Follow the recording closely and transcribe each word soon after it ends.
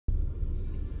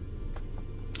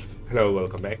Hello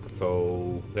welcome back. So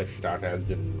let's start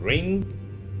Elden ring.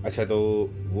 अच्छा, तो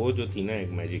वो जो थी ना एक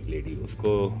मैजिक लेडी,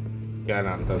 उसको क्या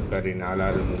नाम था उसका, रिनाला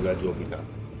रनूला जो भी था,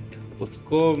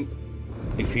 उसको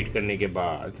डिफीट करने के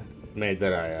बाद मैं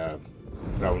इधर आया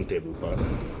राउंड टेबल पर।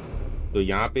 तो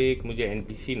यहाँ पे एक मुझे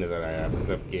एनपीसी नज़र आया,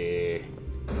 मतलब कि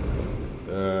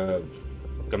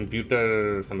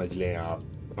कंप्यूटर समझ लें आप,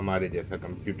 हमारे जैसा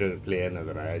कंप्यूटर प्लेयर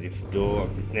नज़र आया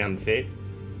जिसने हमसे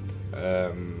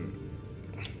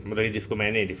मतलब कि जिसको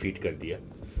मैंने डिफीट कर दिया।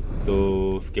 तो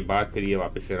उसके बाद फिर ये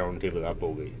वापस से राउंड टेबल अप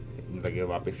हो गई, मतलब कि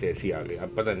वापस से ऐसी आ गई।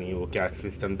 अब पता नहीं वो क्या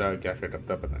सिस्टम था, क्या सेटअप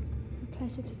था, पता नहीं।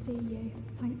 Pleasure to see you.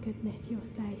 Thank goodness you're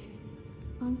safe.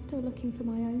 I'm still looking for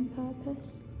my own purpose.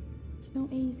 It's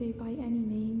not easy by any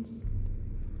means,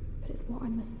 but it's what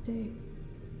I must do.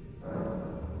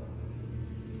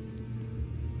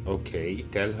 Okay,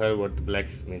 tell her what the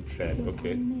blacksmith said. You're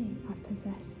Okay. telling me I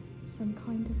possess some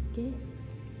kind of gift?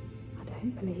 I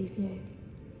don't believe you.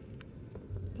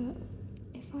 But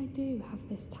if I do have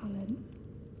this talent,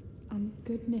 and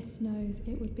goodness knows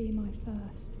it would be my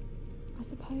first, I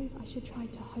suppose I should try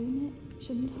to hone it,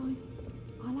 shouldn't I?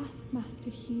 I'll ask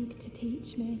Master Hugh to teach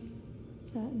me.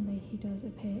 Certainly he does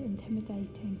appear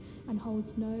intimidating and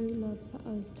holds no love for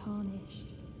us tarnished.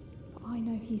 But I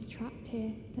know he's trapped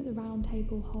here at the Round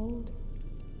Table Hold,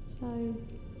 so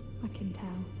I can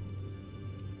tell.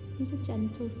 He's a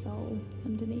gentle soul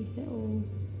underneath it all.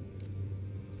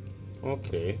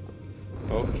 Okay.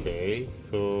 Okay,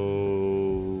 so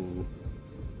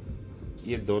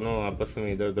ये दोनों आपस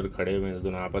में इधर उधर खड़े हुए हैं,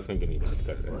 दोनों आपस में भी नहीं बात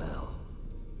कर रहे हैं। Well,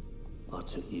 I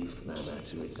took you for no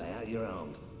matter. Lay out your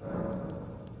arms.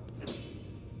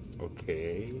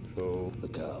 Okay, so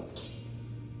The girl.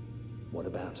 What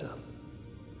about her?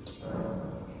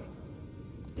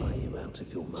 Are you out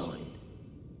of your mind?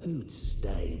 Who'd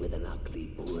stay with an ugly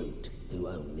brute who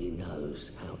only knows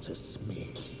how to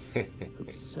smith?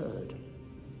 Absurd.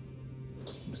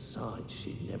 Besides,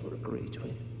 she'd never agree to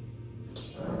it.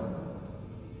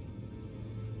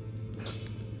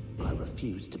 I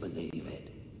refuse to believe it.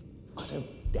 I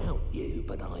don't doubt you,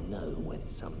 but I know when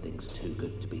something's too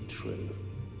good to be true.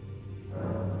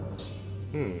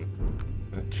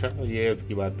 अच्छा, ये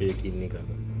उसकी बात पे यकीन नहीं कर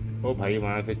रहा। ओ भाई,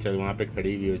 वहाँ से चल, वहाँ पे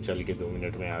खड़ी हुई हो, चल के 2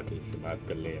 मिनट में आके इससे बात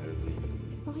कर ले यार।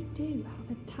 If I do have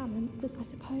a talent, but I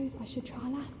suppose I should try.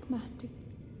 I'll ask Master.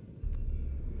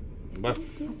 बस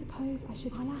I suppose I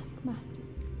should. I'll ask Master.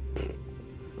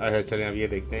 अच्छा, चलें अब ये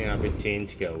देखते हैं यहाँ पे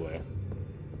चेंज क्या हुआ है।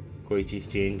 कोई चीज़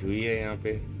चेंज हुई है यहाँ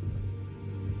पे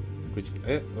कुछ?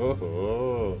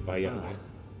 ओहो भाई आ गए।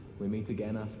 We meet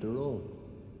again after all.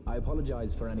 I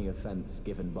apologize for any offense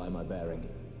given by my bearing,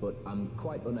 but I'm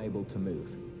quite unable to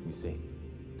move, you see.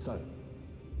 So,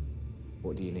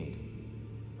 what do you need?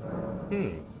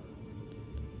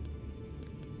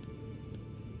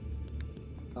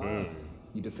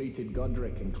 You defeated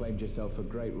Godric and claimed yourself a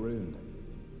great rune.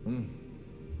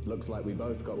 Looks like we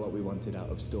both got what we wanted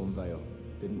out of Stormvale,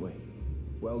 didn't we?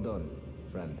 Well done,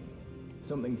 friend.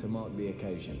 Something to mark the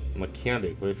occasion. मक्खियाँ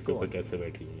देखो इसके ऊपर कैसे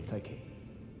बैठी हुई हैं। Take it.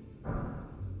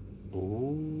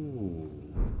 Ooh.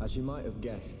 As you might have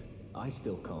guessed, I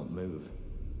still can't move.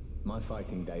 My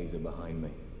fighting days are behind me.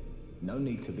 No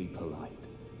need to be polite.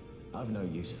 I've no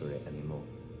use for it anymore.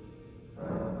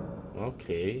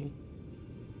 Okay.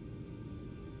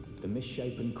 The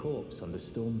misshapen corpse under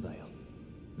Stormvale.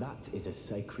 That is a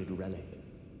sacred relic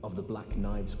of the Black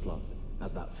Knives plot,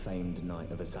 as that famed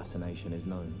night of assassination is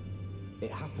known.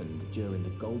 It happened during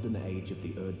the golden age of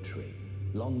the Urdu tree,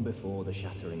 long before the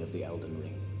shattering of the Elden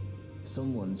Ring.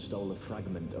 Someone stole a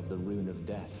fragment of the Rune of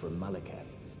Death from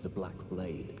Malekith, the Black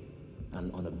Blade,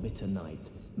 and on a bitter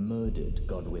night murdered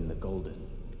Godwyn the Golden.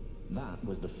 That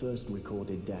was the first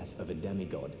recorded death of a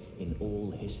demigod in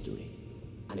all history,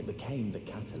 and it became the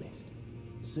catalyst.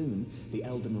 Soon, the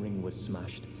Elden Ring was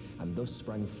smashed, and thus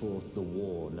sprang forth the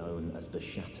war known as the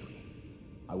Shattering.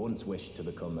 I once wished to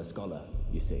become a scholar,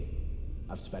 you see.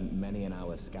 I've spent many an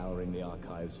hour scouring the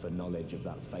archives for knowledge of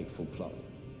that fateful plot.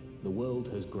 The world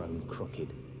has grown crooked,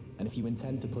 and if you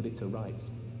intend to put it to rights,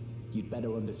 you'd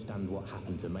better understand what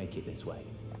happened to make it this way.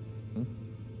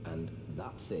 And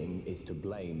that thing is to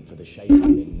blame for the shape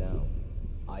I'm in now.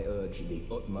 I urge the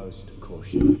utmost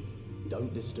caution.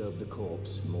 Don't disturb the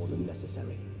corpse more than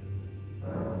necessary.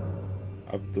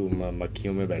 अब तू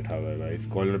मक्खियों में बैठा हुआ है भाई,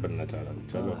 scholar बनना चाह रहा हूँ।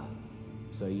 चलो।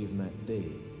 So you've met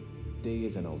Dee. Dee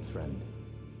is an old friend.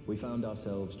 We found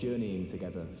ourselves journeying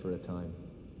together for a time,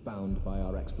 bound by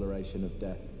our exploration of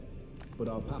death. But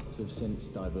our paths have since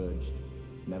diverged,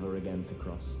 never again to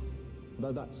cross.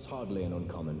 Though that's hardly an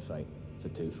uncommon fate for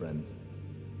two friends.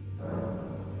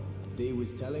 Dee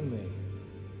was telling me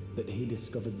that he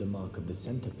discovered the mark of the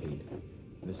centipede.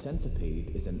 The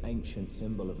centipede is an ancient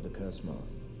symbol of the curse mark.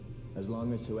 As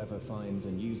long as whoever finds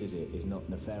and uses it is not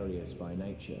nefarious by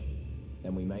nature,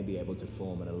 then we may be able to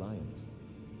form an alliance.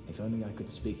 If only I could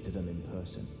speak to them in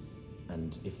person.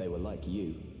 And if they were like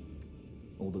you,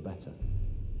 all the better.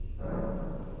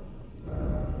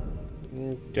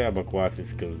 क्या बकवास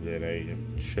skills दे रहा है ये?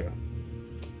 अच्छा,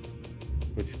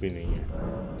 कुछ भी नहीं है।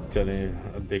 चलें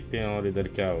अब देखते हैं और इधर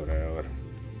क्या हो रहा है। और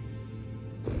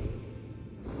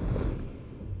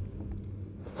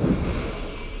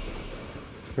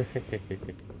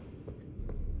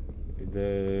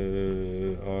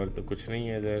इधर और तो कुछ नहीं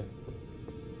है। इधर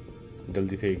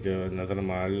जल्दी से एक जगह नज़र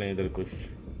मार लें। इधर कुछ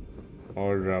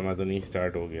और ड्रामा तो नहीं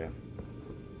स्टार्ट हो गया?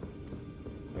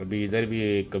 अभी इधर भी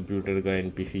एक कंप्यूटर का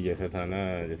एनपीसी जैसा था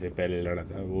ना, जैसे पहले लड़ा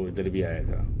था, वो इधर भी आया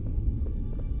था।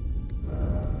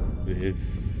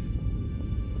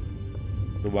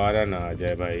 दोबारा ना आ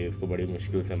जाए भाई, इसको बड़ी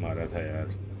मुश्किल से मारा था यार।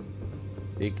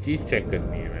 एक चीज़ चेक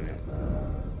करनी है मैंने।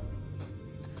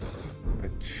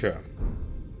 अच्छा,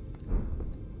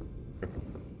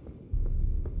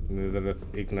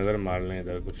 एक नज़र मार लें।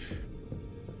 इधर कुछ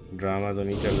ड्रामा तो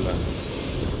नहीं चल रहा?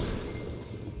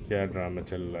 क्या ड्रामा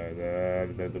चल रहा है इधर?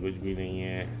 इधर तो कुछ भी नहीं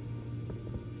है।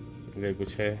 इधर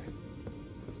कुछ है?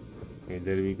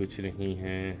 इधर भी कुछ नहीं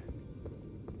है।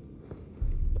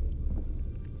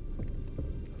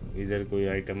 इधर कोई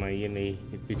आइटम आई है? नहीं।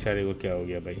 बेचारे को क्या हो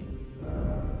गया भाई?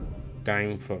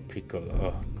 Time for pickle.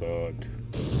 Oh God.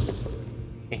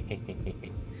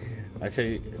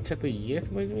 अच्छा तो ये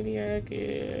समझ में नहीं आया कि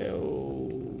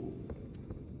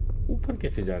ऊपर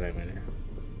कैसे जाना है मैंने।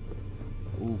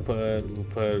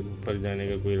 ऊपर जाने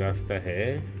का कोई रास्ता है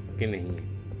कि नहीं?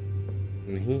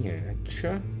 नहीं है।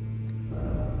 अच्छा,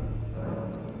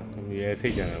 ये ऐसे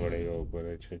ही जाना पड़ेगा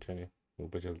ऊपर। अच्छा चलिए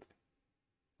ऊपर चलते।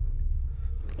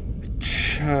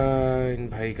 अच्छा, इन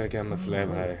भाई का क्या मसला है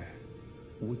भाई?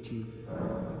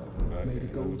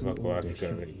 बकवास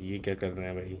कर रहे, ये क्या कर रहे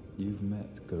हैं भाई? You've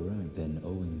met Garang, then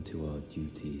owing to our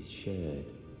duties shared,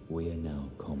 we are now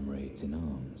comrades in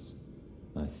arms.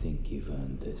 I think you've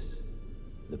earned this.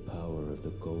 The power of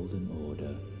the Golden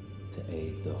Order to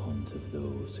aid the hunt of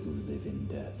those who live in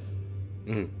death.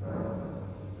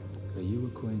 Are you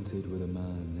acquainted with a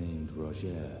man named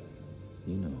Roger?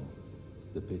 You know,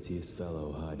 the piteous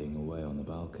fellow hiding away on the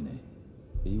balcony.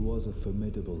 He was a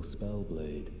formidable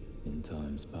spellblade in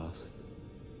times past.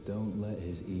 Don't let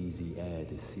his easy air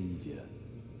deceive you.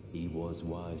 He was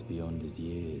wise beyond his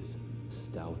years,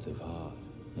 stout of heart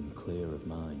and clear of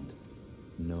mind.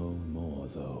 No more,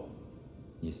 though.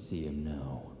 You see him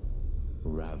now,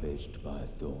 ravaged by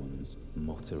thorns,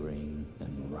 muttering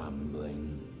and rambling,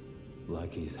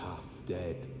 like he's half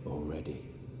dead already.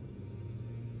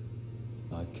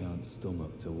 I can't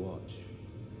stomach to watch.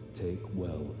 Take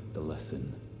well the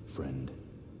lesson, friend.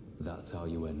 That's how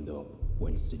you end up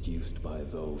when seduced by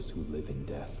those who live in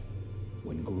death.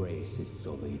 When grace is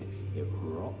sullied, it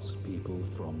rots people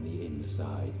from the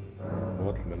inside. I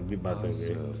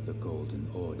serve the Golden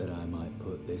Order that I might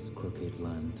put this crooked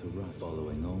land to rest,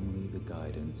 following only the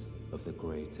guidance of the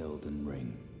great Elden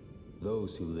Ring.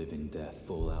 Those who live in death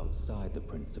fall outside the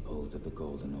principles of the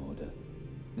Golden Order.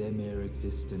 Their mere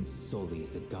existence sullies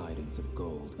the guidance of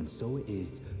gold, and so it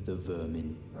is the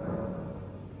vermin.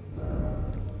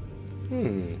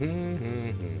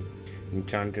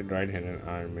 Enchanted right-handed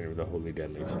iron made with the holy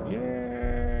damage.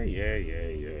 Yeah.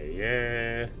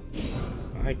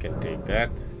 I can take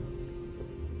that.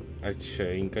 अच्छा,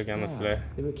 इनका क्या मसला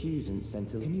है? The recusant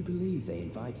sent a... Can you believe they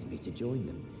invited me to join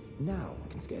them? Now, I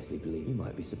can scarcely believe. You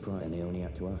might be surprised, and they only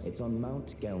had to ask. It's on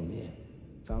Mount Gelmir.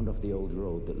 Found off the old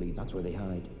road that leads... That's where they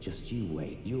hide. Just you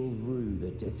wait. You'll rue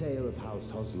the tale of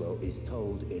House Hoslow is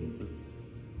told in...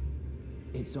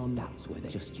 It's on... That's where they...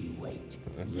 Just you wait.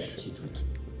 Wretched...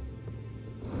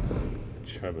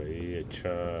 अच्छा भाई,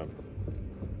 अच्छा।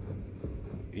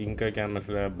 इनका क्या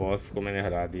मसला है? Boss को मैंने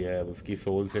हरा दिया है, उसकी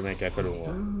सोल से मैं क्या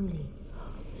करूँगा?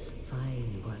 Find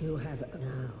what you have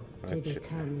now to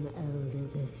become elder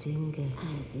the finger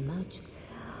as much.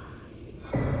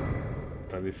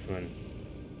 Talisman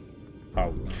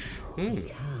pouch.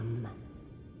 Become.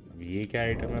 अब ये क्या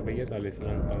आइटम है भैया?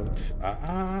 talisman pouch.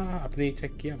 आपने ये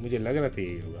चेक किया? मुझे लग रहा था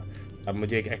यही होगा। अब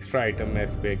मुझे एक एक्स्ट्रा आइटम मैं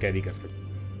इस पे कैरी कर सकता हूँ।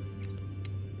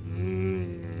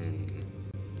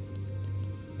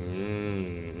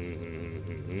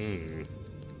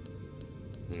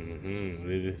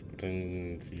 Resist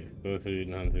potency. First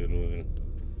enhances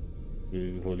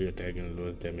losing holy attack and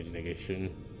lowers damage negation.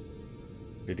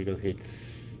 Critical hits.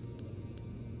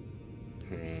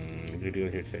 Critical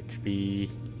hits HP.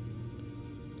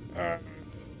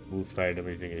 Boost fire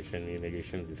damage negation.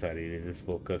 Negation. Sorry, resist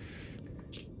focus.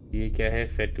 ये क्या है?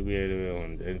 Said to be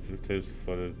on the ancestors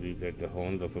for that the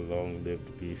horns of a long-lived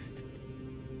beast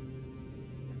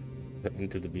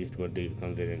into the beast what they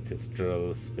becomes their ancestral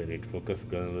spirit. Focus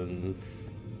governs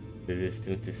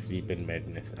resistance to sleep and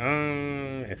madness.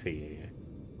 ऐसे ही है।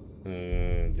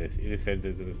 This it is said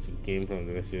that it came from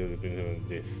the rest of the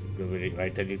this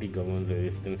vitality governs the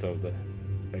resistance of the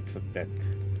effects of death.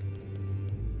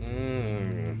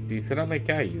 तीसरा मैं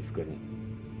क्या use करूँ?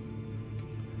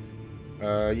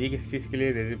 ये किस चीज़ के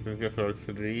लिए? Resistance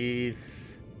सॉर्सरीज,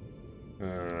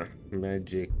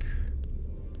 magic,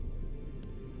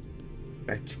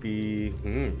 HP.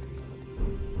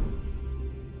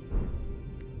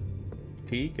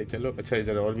 ठीक है चलो। अच्छा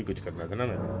इधर और भी कुछ करना था ना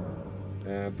मैं।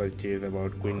 Purchase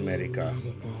about queen मैरिका।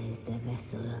 America is the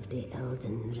vessel of the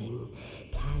Elden Ring,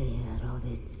 carrier of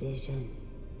its vision.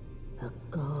 A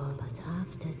god, but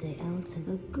after the Elden,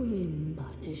 a grim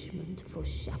punishment for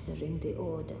shattering the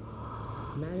order.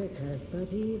 America's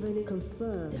not even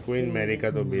confirmed. Queen मैरिका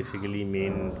तो basically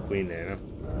main queen है ना।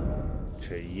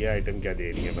 अच्छा ये item क्या दे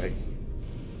रही है भाई?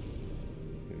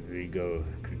 Regal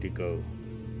critical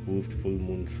boost full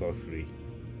moon sorcery.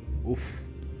 उफ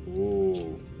वो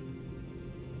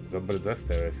ज़बरदस्त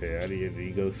है वैसे यार। ये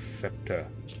रीगल सेप्टर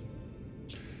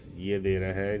ये दे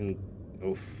रहा है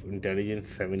उफ इंटेलिजेंस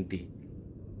 70।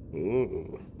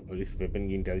 और इस वेपन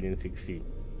की इंटेलिजेंस 60।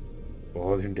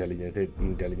 बहुत इंटेलिजेंस है। इतनी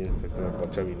इंटेलिजेंस तक तो मैं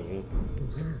पहुँचा भी नहीं हूँ।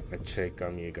 अच्छा एक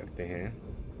काम ये करते हैं।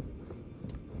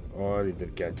 और इधर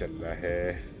क्या चल रहा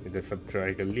है? इधर सब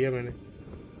ट्राई कर लिया मैंने।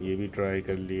 ये भी ट्राई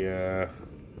कर लिया,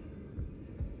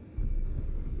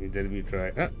 इधर भी ट्राई।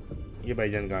 ये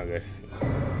भाईजान कहाँ गए?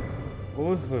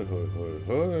 ओह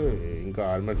हो इनका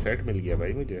आर्मर सेट मिल गया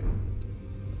भाई मुझे।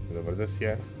 ज़बरदस्त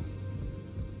यार।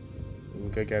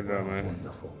 इनका क्या ड्रामा है?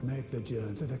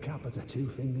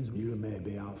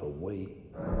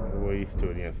 वही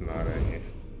स्टोरियाँ सुना रहे हैं।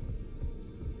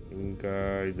 इनका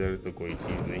इधर तो कोई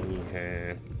चीज़ नहीं है।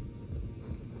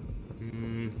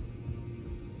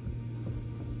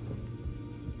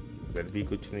 इधर भी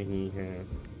कुछ नहीं है,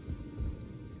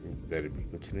 इधर भी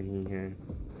कुछ नहीं है।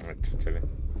 अच्छा चले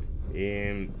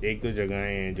एक दो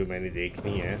जगहें हैं जो मैंने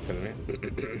देखनी है असल में।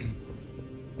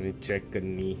 उन्हें चेक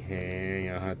करनी है।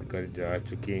 यहाँ तक जा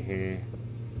चुके हैं।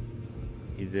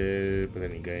 इधर पता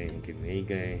नहीं गए हैं कि नहीं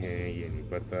गए हैं, ये नहीं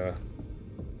पता।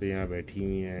 तो यहाँ बैठी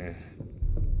हुई हैं,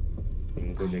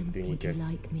 इनको देखते हैं क्या।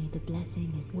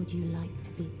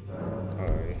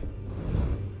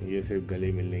 ये सिर्फ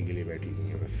गले मिलने के लिए बैठी हुई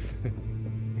है बस।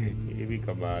 ये भी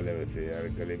कमाल है वैसे यार,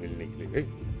 गले मिलने के लिए।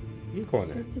 ये कौन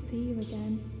है? Good to see you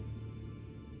again.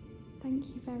 Thank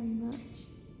you very much.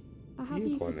 I have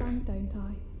you to thank, don't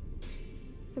I?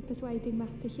 For persuading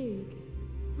Master Hugh.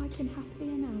 I can happily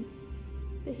announce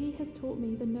that he has taught me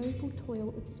the noble toil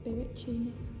of spirit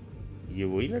tuning. ये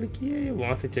वही लड़की है, ये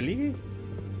वहाँ से चली गई।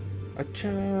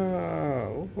 अच्छा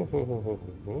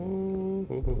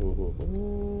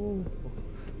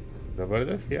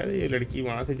ज़बरदस्त यार। ये लड़की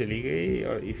वहाँ से चली गई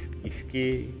और इसकी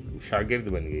शागिर्द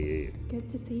बन गई है ये। Good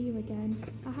to see you again.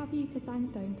 I have you to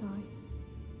thank, don't I?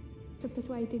 For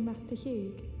persuading Master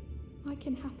Hugh. I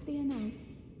can happily announce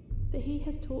that he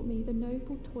has taught me the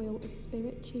noble toil of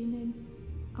spirit tuning.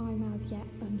 I'm as yet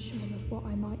unsure of what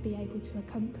I might be able to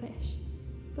accomplish,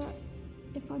 but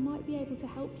if I might be able to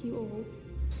help you all,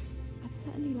 I'd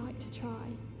certainly like to try.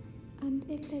 And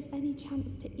if there's any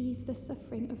chance to ease the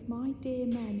suffering of my dear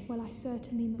men, well, I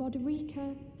certainly Roderica,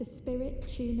 the spirit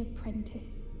tune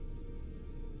apprentice.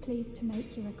 Pleased to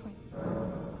make your acquaintance.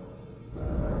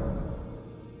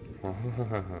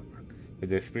 With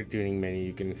the spirit tuning menu,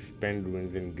 you can spend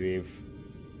runes and grave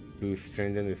to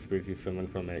strengthen the spirits you summon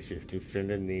from ashes. To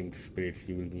strengthen named spirits,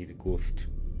 you will need a ghost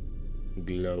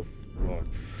glove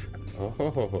mods.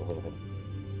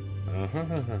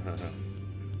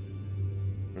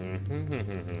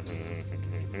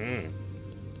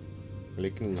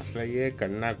 लेकिन मसला ये है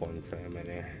करना कौन सा है।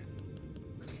 मैंने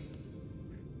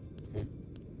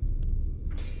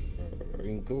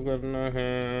इनको करना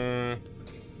है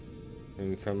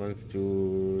in summons to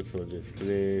soldier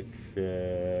spirits।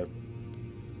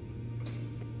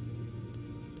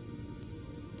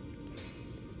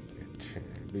 अच्छा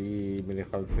अभी मेरे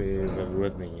ख्याल से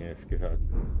ज़रूरत नहीं है इसके साथ।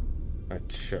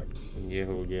 अच्छा ये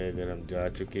हो गया। इधर हम जा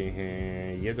चुके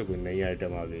हैं। ये तो कोई नई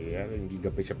आइटम आ गई है यार इनकी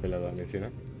गप्पे शप्पे लगाने से ना।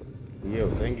 ये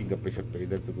होता है इनकी गप्पे शप्पे।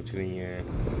 इधर तो कुछ नहीं है।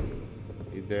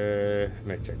 इधर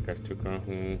मैं चेक कर चुका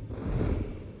हूँ।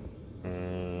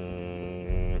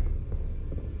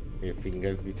 ये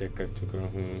फिंगर्स भी चेक कर चुका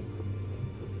हूँ।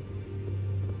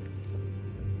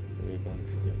 ये कौन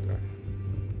सी जगह है?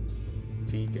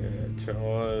 ठीक है अच्छा।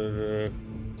 और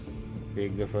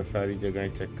एक दफ़ा सारी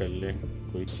जगहें चेक कर लें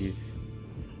कोई चीज़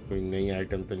कोई नई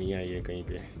आइटम तो नहीं आई है कहीं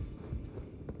पे।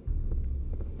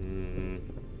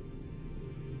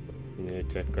 मैं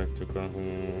चेक कर चुका हूँ,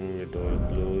 ये डोर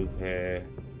क्लोज है।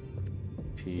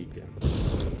 ठीक है,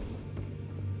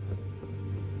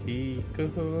 ठीक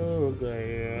हो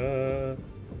गया।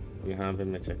 यहाँ पे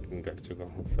मैं चेकिंग कर चुका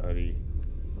हूँ सारी,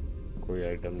 कोई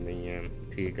आइटम नहीं है।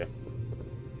 ठीक है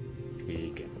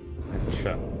ठीक है।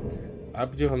 अच्छा,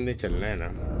 अब जो हमने चलना है ना,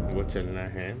 वो चलना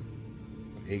है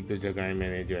एक दो जगहें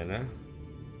मैंने जो है ना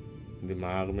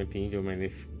दिमाग में थी, जो मैंने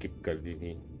स्किप कर दी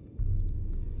थी।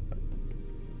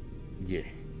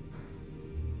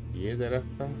 ये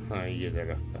दरख्त था, हाँ ये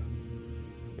दरख्त था,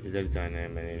 इधर जाना है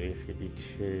मैंने, इसके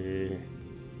पीछे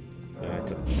यहाँ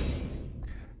चलते हैं।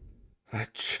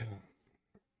 अच्छा,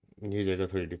 ये जगह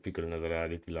थोड़ी डिफिकल्ट नज़र आ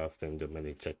रही थी लास्ट टाइम जब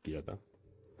मैंने चेक किया था।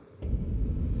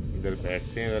 इधर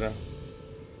बैठते हैं ज़रा,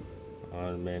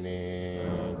 और मैंने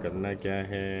करना क्या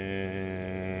है,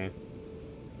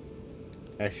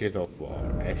 ashes of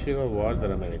war. Ashes of war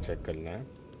ज़रा मैंने चेक करना है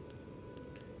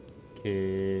कि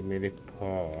मेरे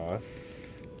पास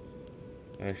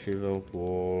एशेज़ ऑफ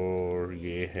वॉर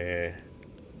ये है।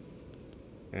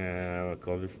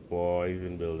 Cause this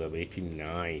poison build up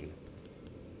 89.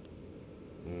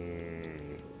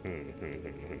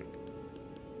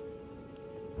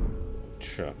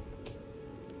 अच्छा,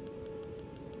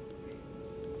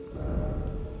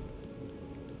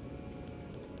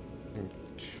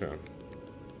 अच्छा,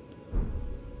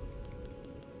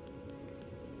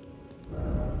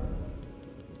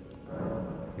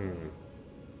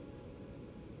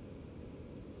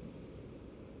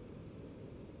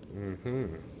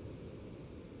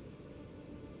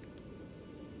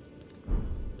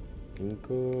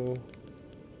 इनको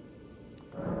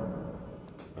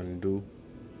undo,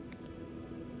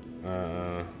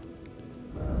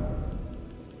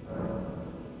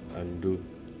 undo।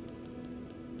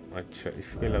 अच्छा,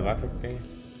 इस पे लगा सकते हैं,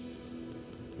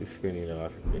 इस पे नहीं लगा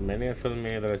सकते। मैंने असल में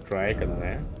ज़रा ट्राई करना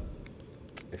है,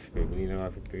 इस पे भी नहीं लगा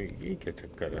सकते। ये क्या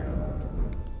चक्कर है,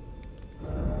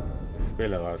 इस पे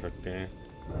लगा सकते हैं,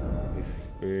 इस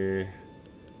पे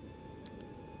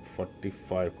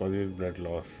 45 causes blood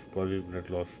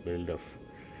loss build up।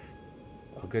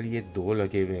 अगर ये दो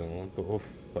लगे हुए हों तो उफ,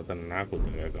 खतरनाक हो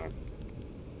जाएगा।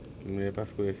 मेरे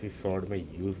पास कोई ऐसी सॉर्ड में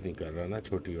यूज़ नहीं कर रहा ना,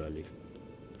 छोटी वाली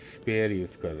स्पेयर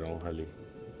यूज़ कर रहा हूँ खाली,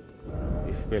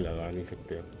 इस पे लगा नहीं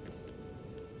सकते।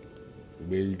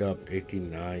 बिल्ड अप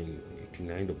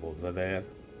 89 तो बहुत ज़्यादा है यार।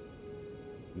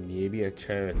 ये भी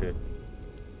अच्छा है वैसे।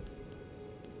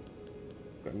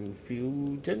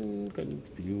 Confusion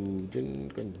confusion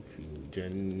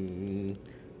confusion.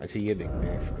 अच्छा, ये देखते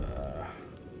हैं इसका,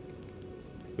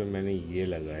 इस पर मैंने ये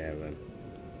लगाया हुआ।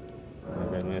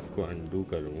 अगर मैं इसको अंडू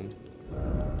करूँ,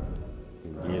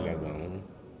 ये लगाऊँ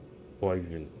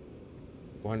पॉइजन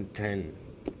 110,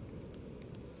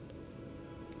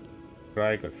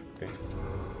 ट्राई कर सकते हैं।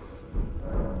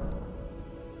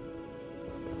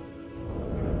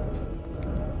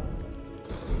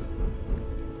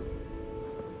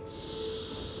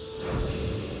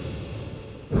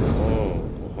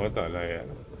 बहुत आला है यार,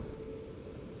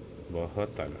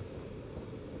 बहुत आला,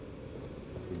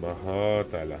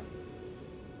 बहुत आला।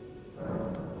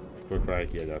 इसको ट्राई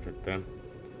किया जा सकता है।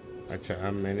 अच्छा,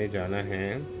 अब मैंने जाना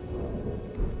है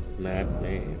मैप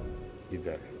में,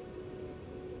 इधर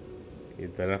ये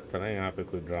तरफ था ना, यहाँ पे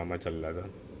कोई ड्रामा चल रहा था।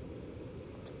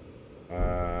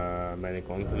 मैंने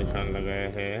कौन सा निशान लगाया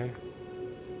है,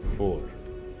 4।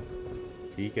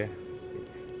 ठीक है,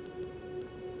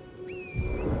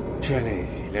 चले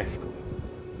जी, लेट्स गो।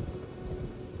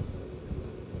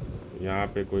 यहाँ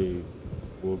पे कोई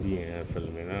वो भी हैं असल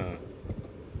में ना,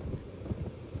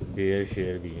 बेयर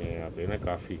शेयर भी हैं यहाँ पे ना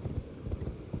काफ़ी,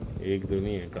 एक दो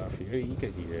नहीं है, काफ़ी है। ये क्या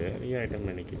चीज़ है यार, ये आइटम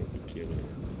मैंने क्यों पिक किया?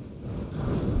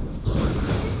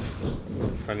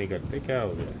 गुस्सा नहीं करते, क्या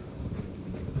हो गया,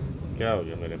 क्या हो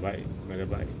गया मेरे भाई, मेरे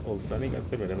भाई गुस्सा नहीं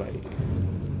करते मेरे भाई।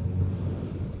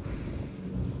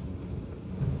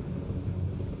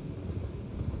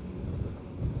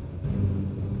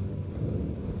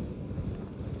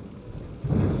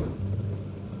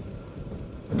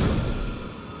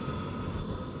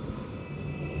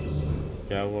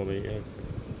 क्या हुआ भैया,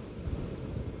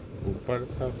 ऊपर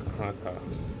था, कहाँ था,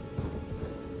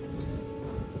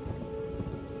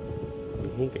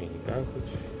 यहीं कहीं था कुछ,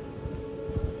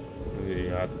 मुझे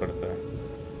याद पड़ता है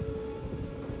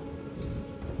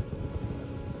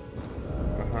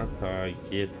कहाँ था,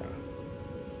 ये था।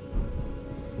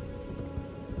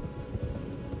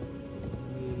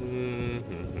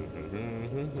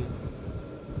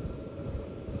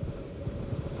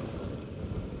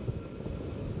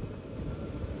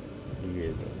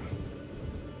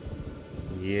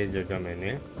 ये जगह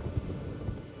मैंने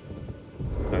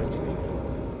सर्च नहीं की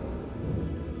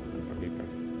अभी तक।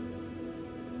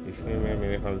 इसमें मैं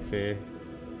मेरे ख्याल से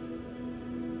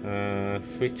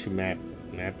स्विच मैप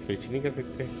स्विच नहीं कर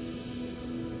सकते।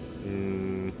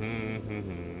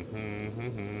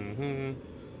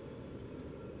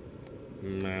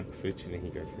 मैप स्विच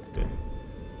नहीं कर सकते।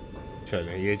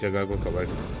 चलें ये जगह को कवर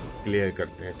क्लियर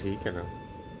करते हैं, ठीक है ना।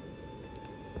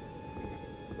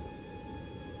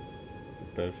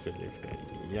 तरफ से लिफ्ट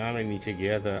आएगी। यहाँ मैं नीचे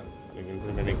गया था लेकिन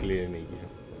फिर मैंने क्लियर नहीं किया।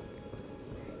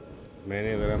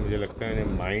 मैंने ज़रा, मुझे लगता है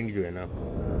मैंने माइंड जो है ना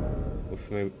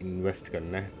उसमें इन्वेस्ट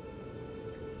करना है।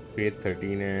 फेथ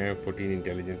 13 है, 14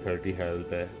 इंटेलिजेंस, 30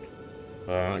 हेल्थ है।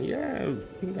 I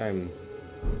am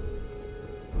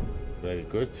very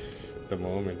good the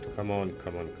moment. Come on.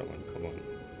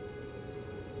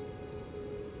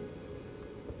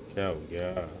 क्या हो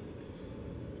गया?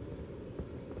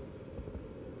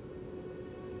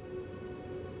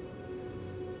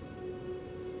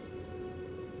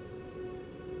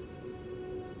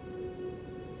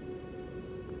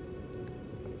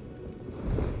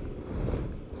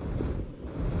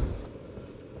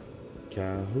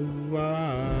 क्या हुआ?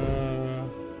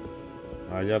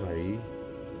 आजा भाई।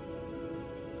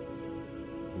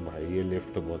 ये लिफ्ट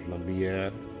तो बहुत लंबी है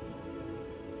यार।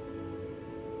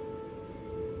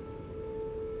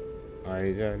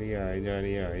 आई जा रही है।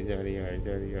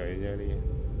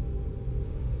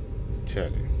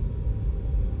 चले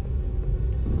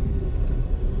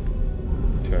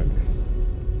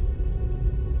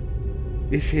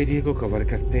इस एरिया को कवर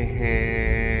करते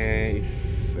हैं। इस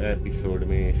एपिसोड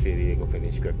में इस एरिया को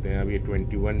फिनिश करते हैं। अब ये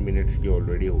 21 मिनट्स की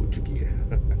ऑलरेडी हो चुकी है।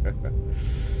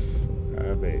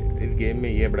 अबे इस गेम में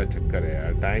ये बड़ा चक्कर है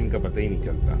यार, टाइम का पता ही नहीं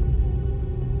चलता।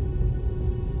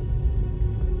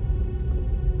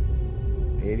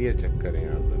 एरिया चक्कर है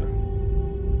यहाँ जरा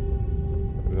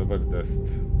जबरदस्त।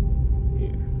 ये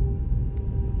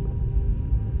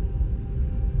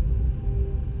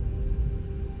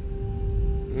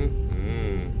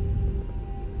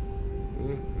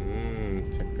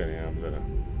चक्कर है यहाँ जरा,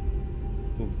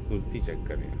 खूबसूरती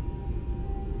चक्कर है।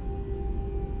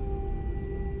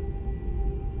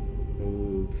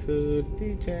 खूबसूरती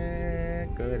चेक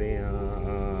करें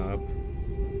आप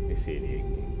इस एरिया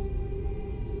की।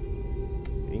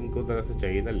 इनको तरह से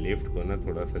चाहिए था लिफ्ट को ना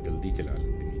थोड़ा सा जल्दी चला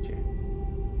लेते नीचे।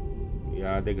 ये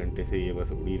आधे घंटे से ये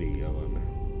बस उड़ी रही है हवा में।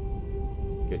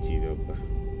 क्या चीज़ है ऊपर?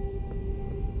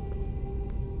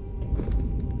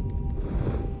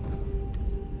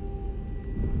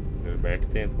 फिर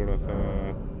बैठते हैं थोड़ा सा।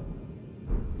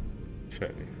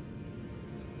 चलिए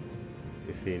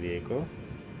इस एरिया को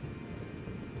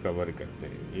कवर करते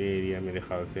हैं। ये एरिया मेरे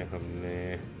ख्याल से हमने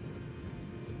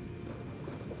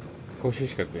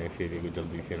कोशिश करते हैं इस एरिया को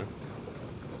जल्दी से ना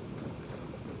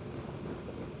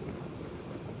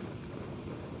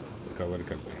कवर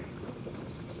करते हैं।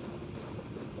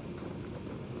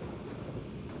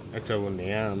 अच्छा वो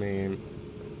नया हमें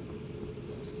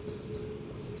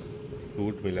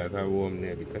सूट मिला था वो हमने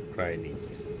अभी तक ट्राई नहीं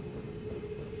किया,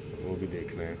 वो भी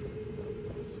देखना है।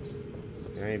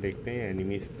 यहाँ देखते हैं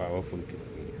एनिमीज पावरफुल कितनी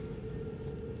है।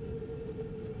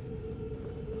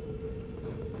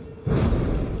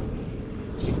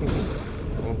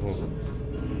 ओहो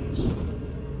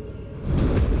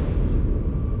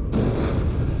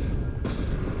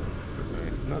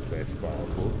इट्स नॉट दैट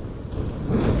पावरफुल।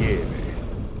 ये है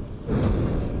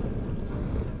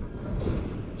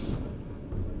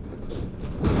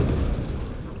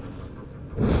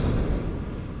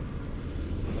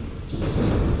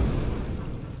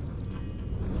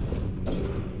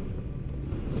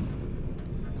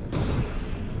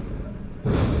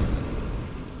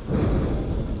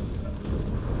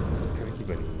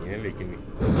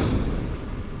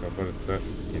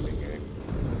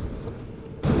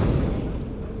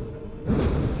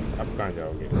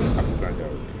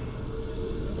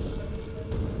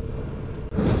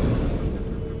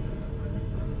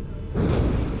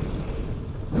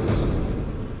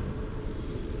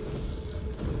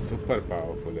सुपर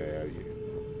पावरफुल है यार ये।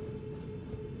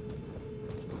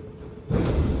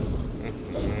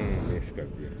 मिस कर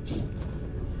दिया।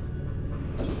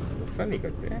 गुस्सा नहीं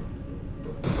करते हैं।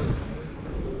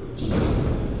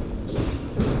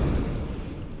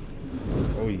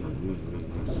 ओए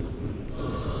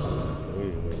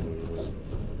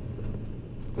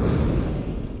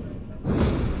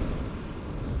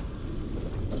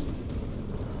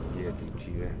ये अजीब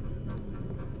चीज़ है।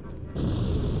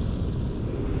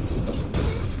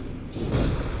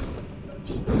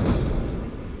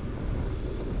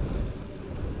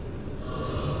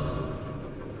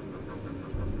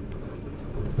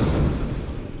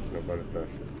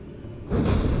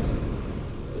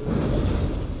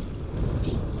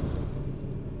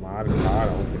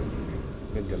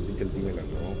 जल्दी जल्दी में लग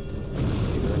रहा हूँ,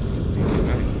 जल्दी से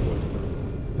ना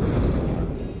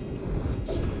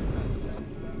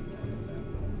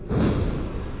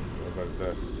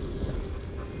जबरदस्त।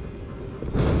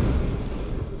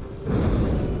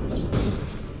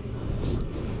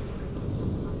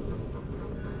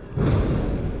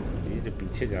 ये जो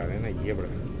पीछे जा रहे हैं ना, ये बड़ा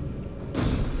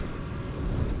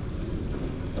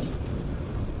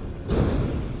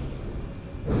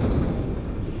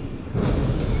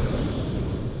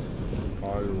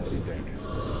ऑलमोस्ट डेड।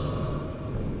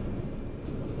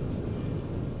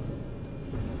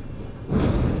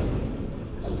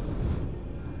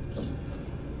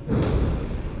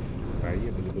 भाई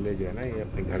ये बुलबुले जो है ना, ये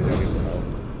अपने घर जाके बताओ।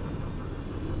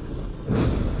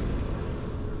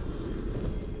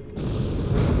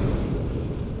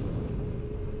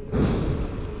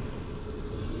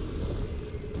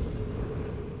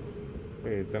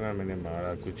 इतना मैंने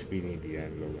मारा, कुछ भी नहीं दिया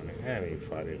इन लोगों ने, है नहीं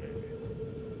फारे में।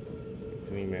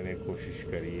 इतनी मैंने कोशिश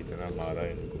करी, इतना मारा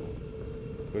इनको,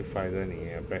 कोई फ़ायदा नहीं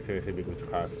है। पैसे वैसे भी कुछ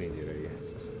ख़ास नहीं दे रही है।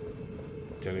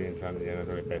 चलो इंसान जो है ना,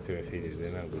 थोड़े पैसे वैसे ही दे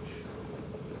देना कुछ।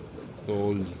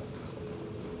 सोल्स,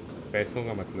 पैसों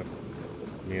का मतलब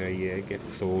मेरा ये है कि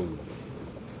सोल्स,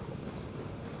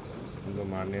 उनको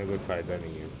मारने का कोई फ़ायदा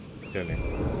नहीं है। चलें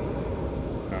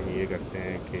हम ये करते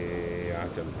हैं कि यहाँ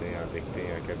चलते हैं, यहाँ देखते हैं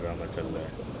यहाँ क्या ड्रामा चल रहा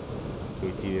है।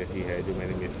 कोई चीज़ ऐसी है जो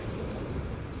मैंने मिस,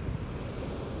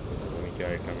 क्या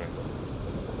आइटम है,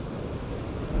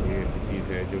 ये ऐसी चीज़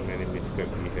है जो मैंने मिस कर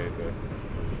दी है। इधर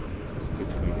कुछ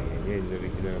भी नहीं है। ये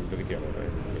इधर अंदर क्या हो रहा है,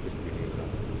 कुछ भी नहीं हो रहा।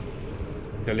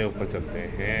 चले ऊपर चलते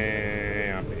हैं।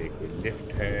 यहाँ पे एक लिफ्ट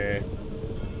है,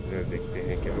 इधर देखते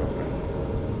हैं क्या हो रहा है।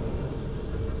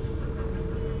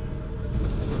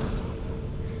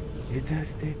 इधर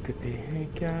देखते हैं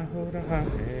क्या हो रहा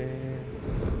है।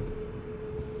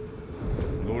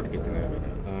 लोड कितना है मेरा?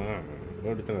 हाँ,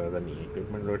 लोड इतना ज़्यादा नहीं है।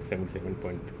 Equipment load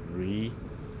 77.3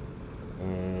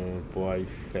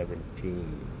 poised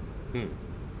 17।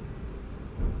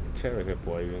 अच्छा वैसे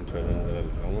पॉइजन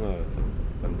लगाऊँ ना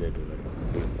बंदे पे, लगा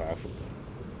साफ होता।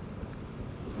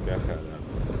 क्या ख्याल है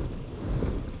आपका?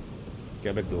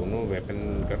 क्या मैं दोनों वेपन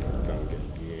कर सकता हूँ क्या?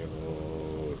 ये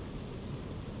और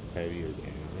हैवी हो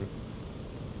गए।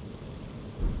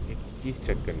 एक चीज़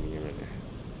चेक करनी है मैंने,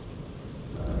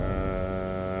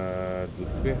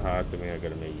 दूसरे हाथ में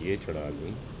अगर मैं ये चढ़ा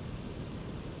लूँ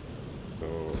तो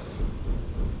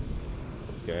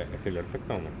क्या ऐसे लड़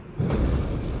सकता हूँ मैं?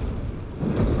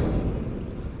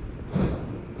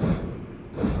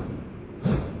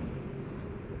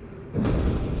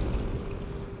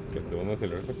 क्या दोनों से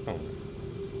लड़ सकता हूँ?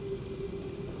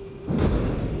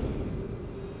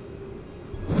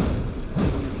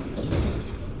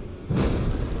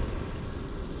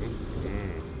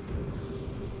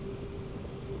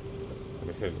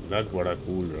 लग बड़ा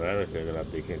कूल रहा है वैसे अगर आप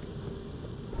देखें तो,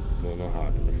 दोनों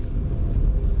हाथ में।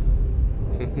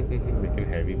 लेकिन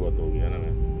हैवी बहुत हो गया ना।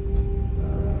 मैं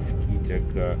इसकी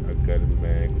जगह अगर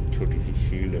मैं कुछ छोटी सी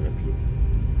शील्ड रख लूँ,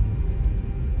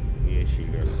 ये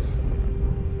शील्ड रख लूँ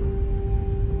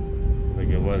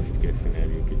वर्स्ट के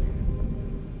सिनेरियो के लिए।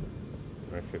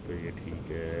 वैसे तो ये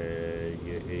ठीक है।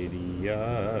 ये एरिया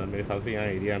मेरे ख्याल से, यहाँ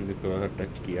एरिया हमने थोड़ा सा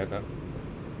टच किया था,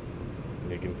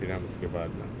 लेकिन फिर हम इसके बाद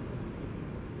ना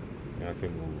यहाँ से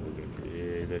मूव हो गए थे। ये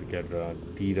इधर क्या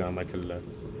ड्रामा चल रहा है?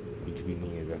 कुछ भी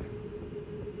नहीं है इधर।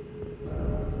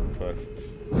 फर्स्ट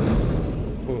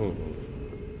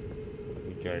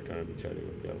ये क्या आइटम है बेचारे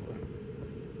को, क्या हुआ?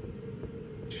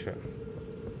 अच्छा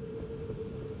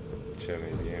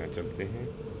चलें जी, यहाँ चलते हैं,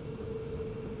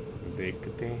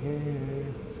 देखते हैं।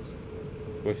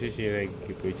 कोशिश ये रहे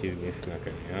कि कोई चीज़ मिस ना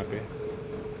करें। यहाँ पे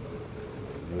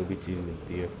जो भी चीज़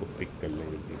मिलती है उसको पिक कर लें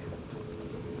जल्दी से।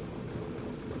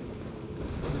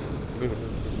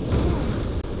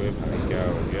 अरे भाई क्या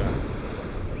हो गया?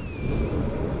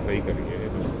 सही कर गया ये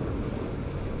तो।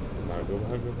 भागो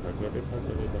भागो भागो, अरे भागो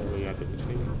अरे भागो। यहाँ पे कुछ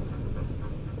नहीं है,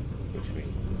 कुछ नहीं।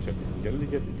 चलो जल्दी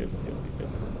जल्दी जल्दी जल्दी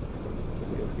जल्दी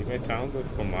जल्दी। मैं चाहूँ तो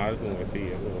इसको मार दूँ, वैसे ही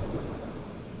है वो।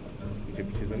 पीछे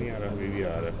पीछे तो नहीं आ रहा, अभी भी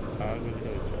आ रहा है। मिल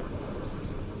जाए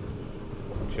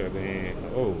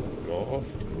चलें। ओह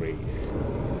लॉस्ट ग्रेस,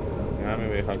 यहाँ मैं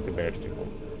मेरे ख्याल से बैठ चुका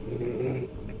हूँ।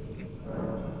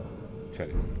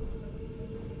 चलें।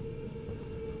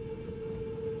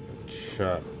 अच्छा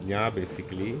यहाँ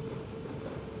बेसिकली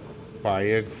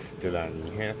फायर्स जलानी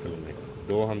है असल में।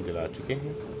 2 हम जला चुके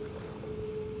हैं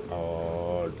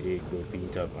और 1 2 3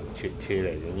 4 5 6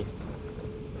 रह जाएंगी।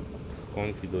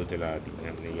 कौन सी 2 जला दी हैं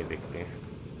हमने, ये देखते हैं।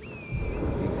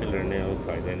 इनसे लड़ने का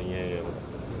फ़ायदा नहीं है, ये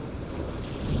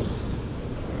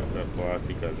बकवास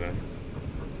ही कर रहे हैं।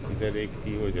 इधर एक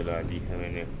थी वो जला दी है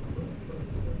मैंने।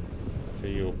 अच्छा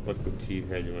ये ऊपर कुछ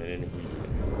चीज़ है जो मैंने नहीं ली है।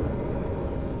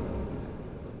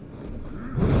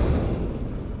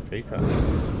 सही था,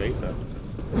 सही था,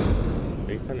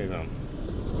 सही था निज़ाम,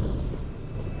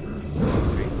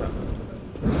 सही था,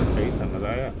 सही था, मज़ा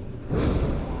आया।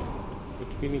 कुछ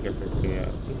भी नहीं कर सकते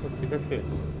यार, तुम तो किधर से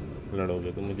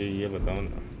लड़ोगे? तो मुझे ये बताओ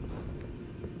ना,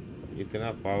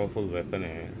 इतना पावरफुल वेपन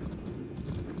है।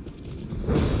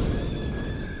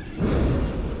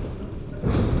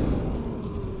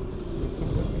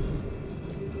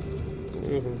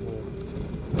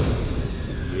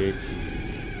 ये चीज़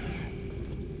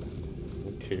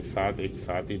 6-7 एक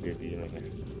साथ ही दे दिए मैंने।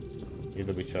 ये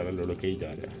तो बेचारा लड़के ही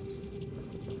जा रहा है।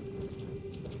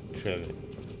 चले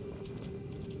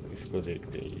इसको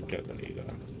देखते हैं ये क्या करेगा।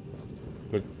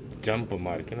 कुछ जंप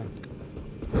मार के ना,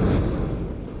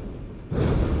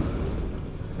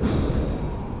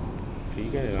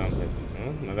 ठीक है निज़ाम है।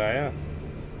 मज़ा आया।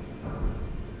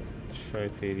 अच्छा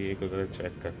इस एरिए को ज़रा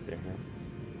चेक करते हैं।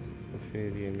 इस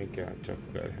एरिए में क्या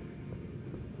चक्कर है?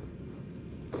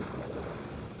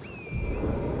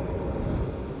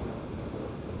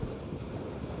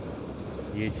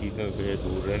 ये चीज़ों से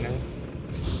दूर रहना है।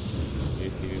 ये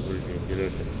चीज़ बड़ी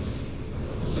डेंजरस है,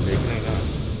 देखना है ना।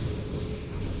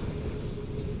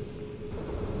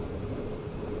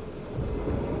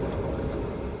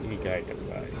 ये क्या आइटम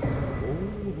का है?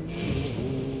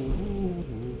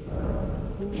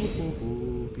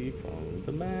 We found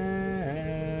the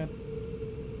map.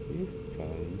 We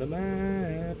found the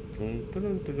map.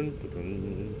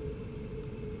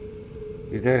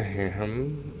 इधर हैं हम,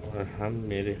 और हम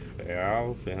मेरे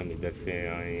ख्याल से हम इधर से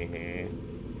आए हैं।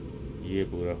 ये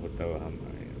पूरा होता हुआ हम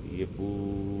आए। ये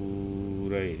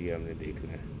पूरा एरिया हमने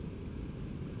देखना है,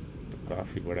 तो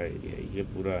काफ़ी बड़ा एरिया है। ये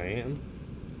पूरा आए हम।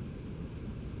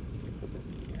 ये पता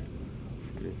नहीं है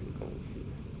कौन सी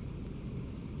है।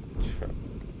 अच्छा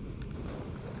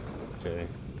चले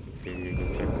इस एरिया को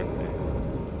चेक करते हैं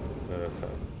ज़रा सा।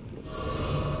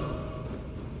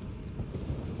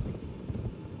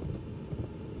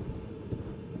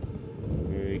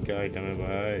 क्या आइटम है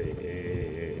भाई?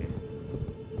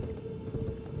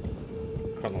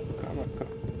 come on.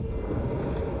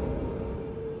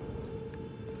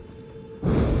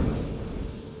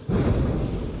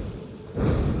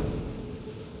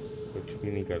 कुछ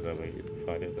भी नहीं कर रहा भाई, ये तो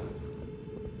फारे का।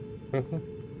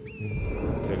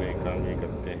 चले काम ये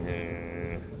करते हैं।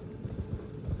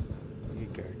 ये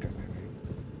क्या आइटम है भाई?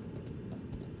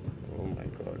 ओह माय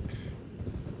गॉड,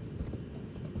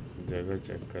 जगह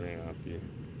चेक करें आप। ये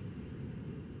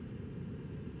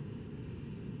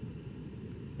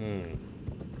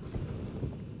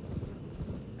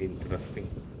इंटरेस्टिंग।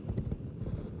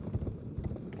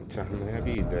 अच्छा मैं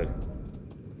अभी इधर,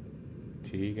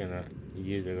 ठीक है ना।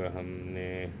 ये जगह हमने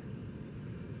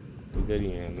इधर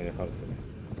ही है मेरे ख्याल से।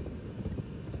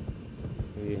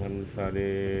 ये हम सारे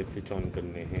स्विच ऑन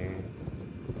करने हैं।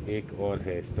 एक और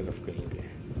है इस तरफ कहीं पे।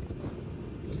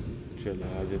 चलो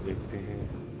आगे देखते हैं।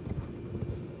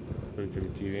 थोड़ी थोड़ी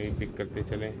चीज़ें भी पिक करते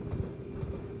चलें।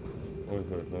 और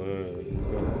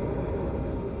इनको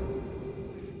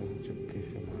चुपके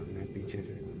से मारना है पीछे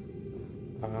से।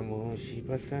 खामोशी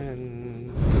पसंद।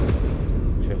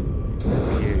 चलो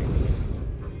ये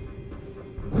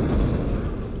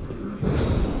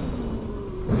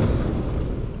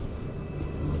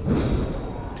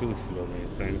to slow my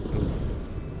friend,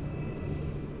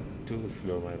 to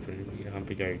slow my friend. यहाँ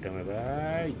पे क्या आइटम है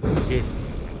भाई? ये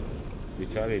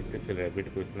बेचारे इतने से रैबिट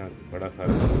को इतना बड़ा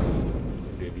सारा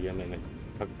दे दिया मैंने,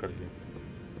 हक कर दिया।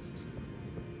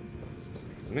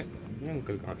 ये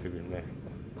अंकल कहाँ से मिल रहा है?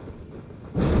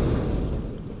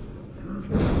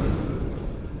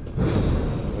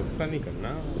 गुस्सा नहीं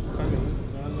करना, गुस्सा नहीं,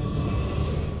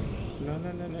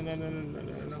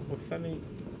 ना गुस्सा नहीं।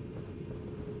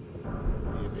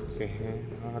 ये देखते हैं।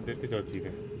 हाँ देते जाओ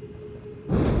चीज़ें।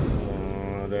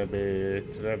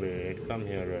 Rabbit, come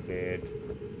here, rabbit.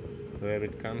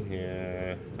 Rabbit, come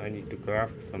here. I need to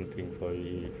craft something from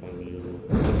you.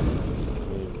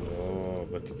 Oh,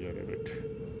 बच गया rabbit.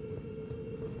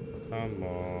 Come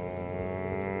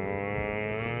on.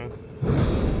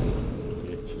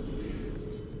 ये चीज़,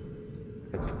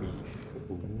 that piece.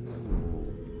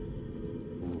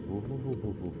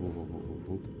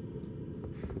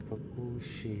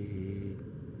 सुपकुशी।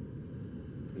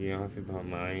 यहाँ से तो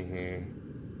हम आए हैं।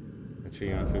 अच्छा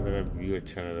यहाँ से ज़रा व्यू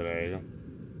अच्छा नज़र आएगा।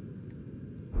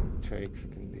 अच्छा एक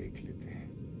सेकंड देख लेते हैं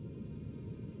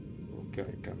वो क्या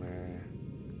आइटम है।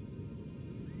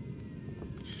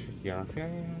 अच्छा यहाँ से आए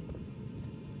हैं?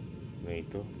 नहीं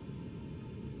तो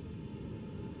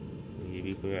ये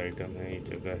भी कोई आइटम है। ये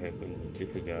जगह है कोई नीचे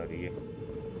से जा रही है।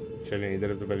 चलें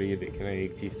इधर तो पहले ये देखें ना।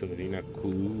 एक चीज़ तो मिली ना,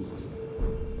 खूब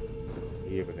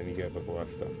ये पता नहीं क्या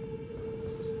बकवास था।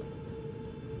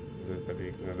 इधर पर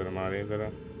एक नज़र मारे ज़रा,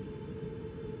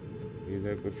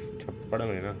 इधर कुछ छप्पड़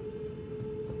में ना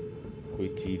कोई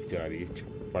चीज़ जा रही है,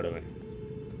 छप्पड़ में।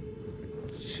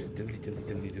 जल्दी जल्दी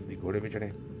जल्दी जल्दी घोड़े पे चढ़े।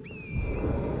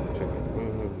 चलो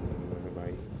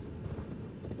भाई,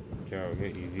 क्या हो गया?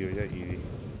 इजी हो जाए, इजी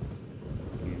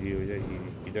इजी हो जाए,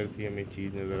 इजी। इधर से हमें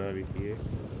चीज़ नज़र आ रही थी, यहाँ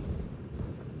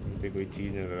पे कोई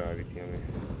चीज़ नज़र आ रही थी हमें।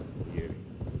 ये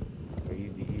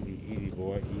easy easy easy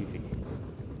boy, easy.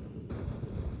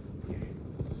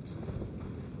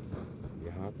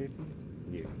 यहाँ पे थी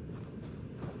ये।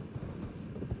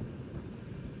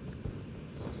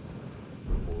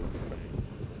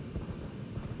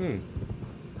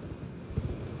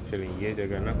 चलिए ये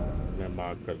जगह ना मैं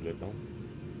मार्क कर लेता हूँ।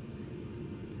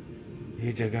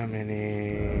 ये जगह मैंने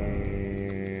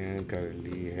कर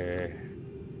ली है,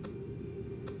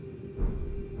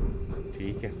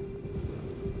 ठीक है।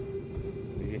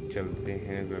 ये चलते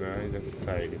हैं ज़रा इधर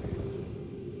साइड में।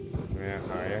 मैं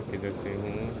आया किधर से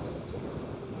हूँ?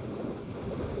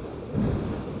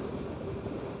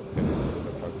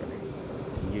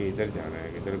 ये इधर जाना है,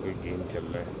 इधर कोई गेम चल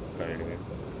रहा है साइड में।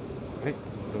 अरे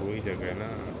तो वही जगह है ना,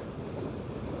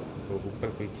 तो ऊपर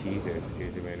कोई चीज़ है इसके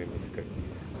जो मैंने मिस कर दी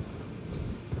है।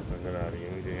 नज़र आ रही है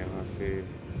मुझे यहाँ से,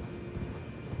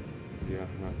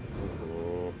 यहाँ।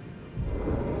 ओ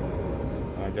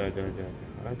आजा आजा आजा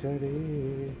आजा रे,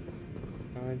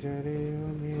 आजा रे ओ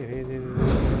मेरे दिल।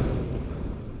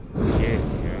 ये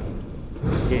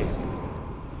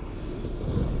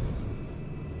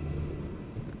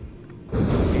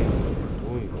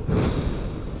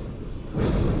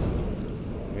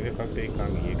मेरे पास एक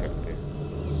काम ये करते हैं,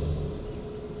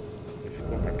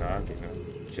 इसको हटा के ना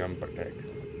जंप अटैक,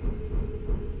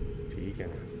 ठीक है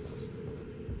ना?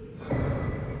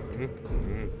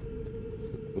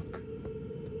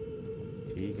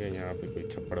 ठीक है, यहाँ पे कोई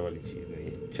छप्पड़ वाली चीज़ नहीं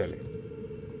है। चले,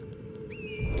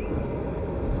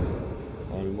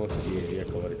 ऑलमोस्ट ये एरिया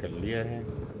कवर कर लिया है।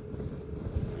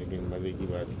 लेकिन मज़े की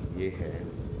बात ये है,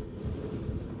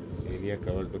 एरिया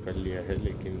कवर तो कर लिया है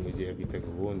लेकिन मुझे अभी तक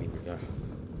वो नहीं मिला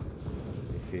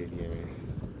इस एरिया में।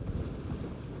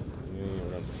 ये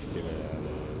बड़ा मुश्किल है यार।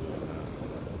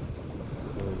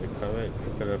 तो लिखा हुआ है इस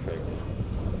तरफ है,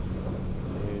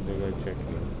 ये जगह चेक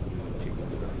नहीं, नीचे की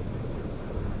तरफ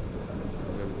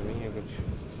इधर तो नहीं है कुछ।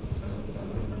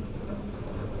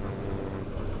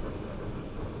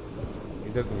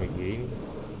 इधर तो मैं गया ही नहीं,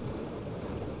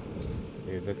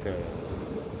 इधर से आया,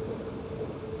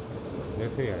 इधर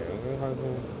से आया हूँ मेरे ख्याल से।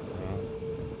 हाँ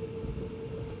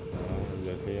हाँ,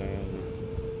 इधर से आया हूँ।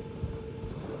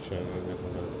 चलो इधर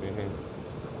चलते हैं।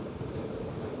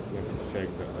 Let's check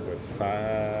the other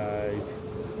side।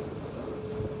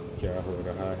 क्या हो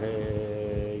रहा है?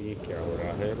 ये क्या हो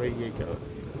रहा है भाई? ये क्या हो रहा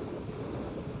है?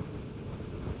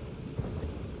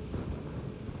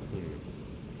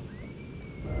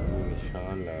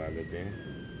 निशान लगा लेते हैं।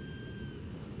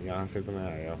 यहाँ से तो मैं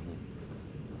आया हूँ,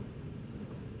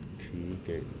 ठीक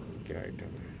है। क्या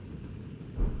आइटम है?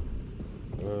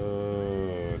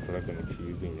 थोड़ा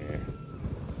कन्फ्यूजिंग है।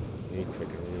 एक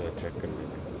सेकंड में चेक कर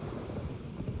लेते हैं।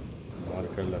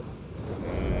 मार्कर लग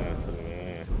असल में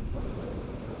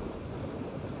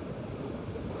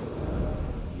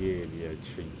ये एरिया,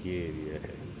 अच्छा ये एरिया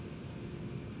है,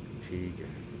 ठीक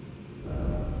है।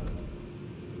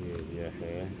 ये एरिया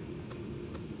है,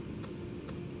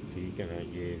 ठीक है ना?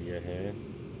 ये एरिया है,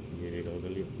 ये एरिया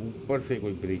उधर। ऊपर से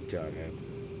कोई ब्रिज जा रहा है,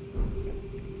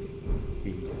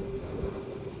 ठीक है।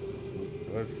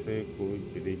 ऊपर से कोई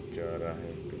ब्रिज जा रहा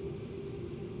है,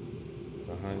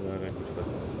 कहाँ जा रहा है कुछ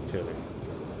पता नहीं। चले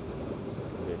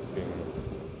देखते हैं।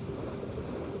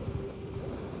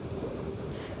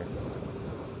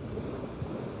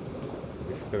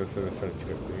 इस तरह से सर्च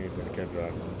करते हैं इधर क्या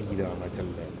ड्रामा चल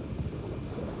रहा है।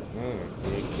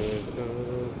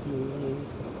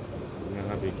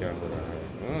 यहाँ पे क्या हो रहा है?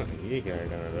 ये क्या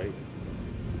आइटम है भाई?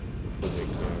 इसको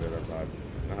देखते हैं ज़रा बाद।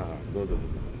 हाँ दो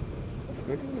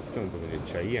इसको तो मुझे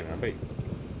चाहिए ना भाई।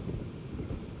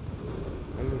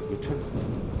 अच्छा अच्छा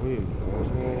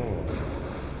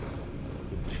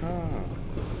अच्छा,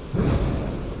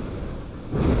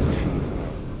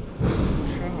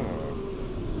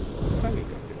 ऐसा नहीं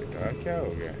करते बेटा, क्या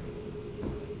हो गया?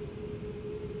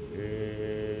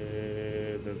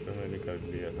 इधर तो मैंने कर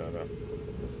लिया सारा।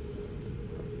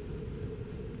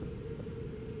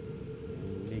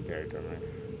 ये क्या आइटम है?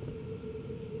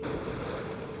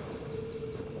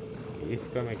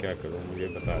 इसका मैं क्या करूँ, मुझे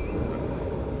बता दो।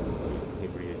 इतनी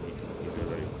बड़ी अजीब चीज़ है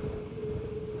भाई,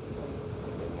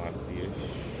 मारती है,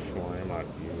 शुआएँ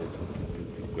मारती है,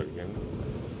 चुप कर गया ना।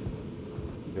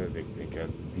 इधर देखते हैं क्या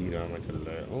धीरामा चल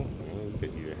रहा है। ओह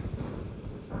तेजी है,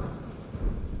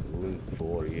 रूम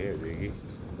 4 ये देगी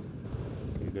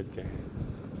इधर क्या है?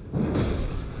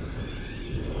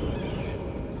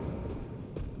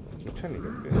 अच्छा नहीं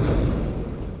करते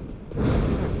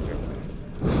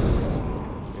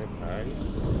ये भाई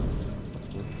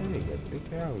गुस्सा नहीं करते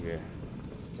क्या हो गया?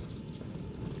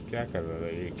 क्या कर रहा था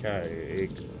ये? क्या है?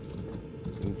 एक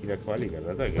इनकी रखवाली कर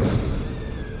रहा था क्या?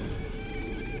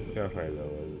 क्या फ़ायदा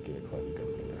हुआ इनकी रखवाली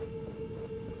करने का?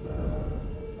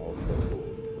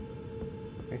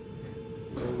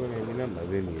 लोगों ने भी ना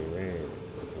मज़े लिए हुए हैं।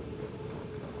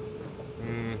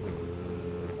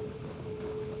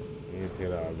 ये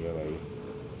फिर आ गया भाई,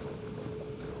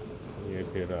 ये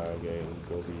फिर आ गया,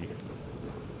 इनको भी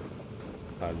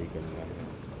खाली करना है।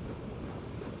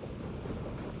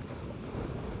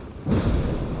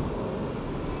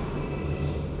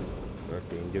 थोड़ा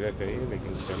डेंजरस है ये,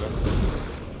 लेकिन चलो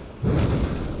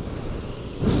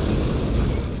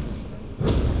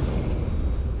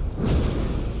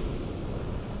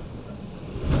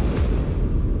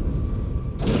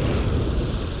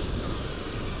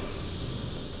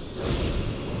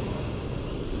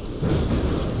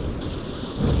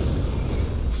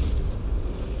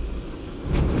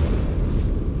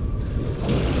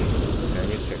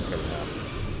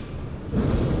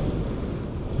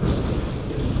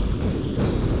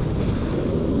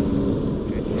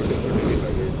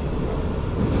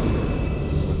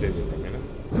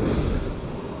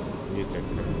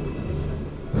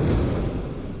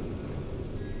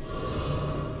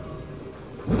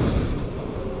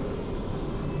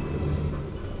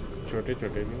छोटे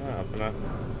छोटे भी ना अपना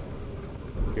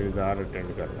किरदार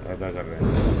अदा कर रहे हैं।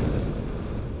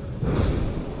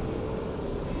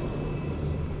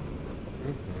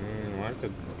 वहाँ तो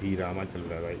धीरामा चल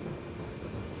रहा है भाई।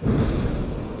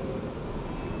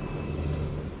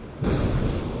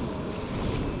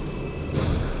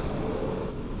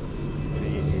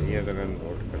 ये एरिया ज़रा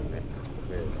नोट कर लें।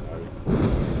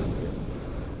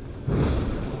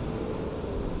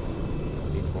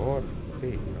 एक और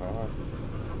यार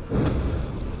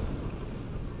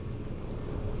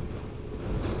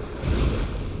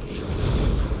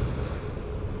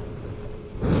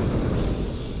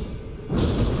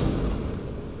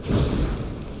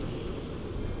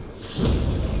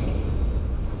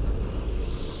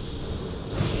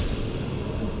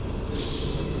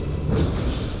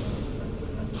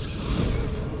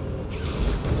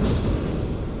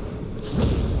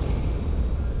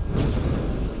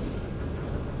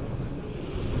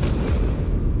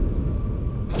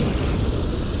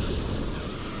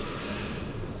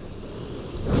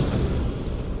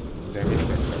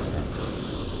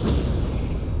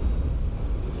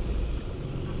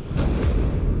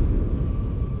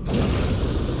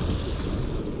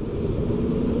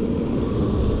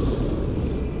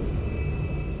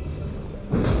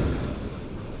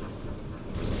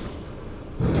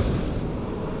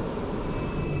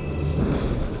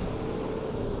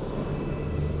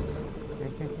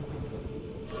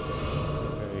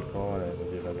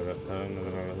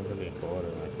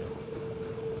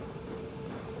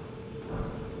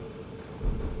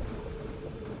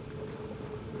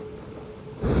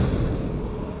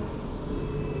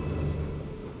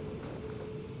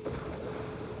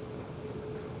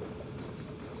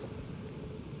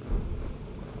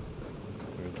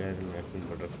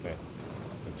बटरफ्लाई।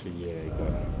 अच्छा ये रहेगा।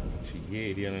 अच्छा ये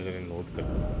एरिया में ज़रा नोट कर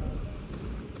लूँ,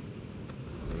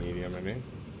 ये एरिया मैंने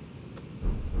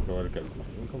कवर कर लिया।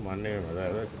 इनको मारने में मज़ा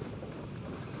है वैसे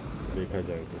देखा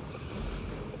जाए तो।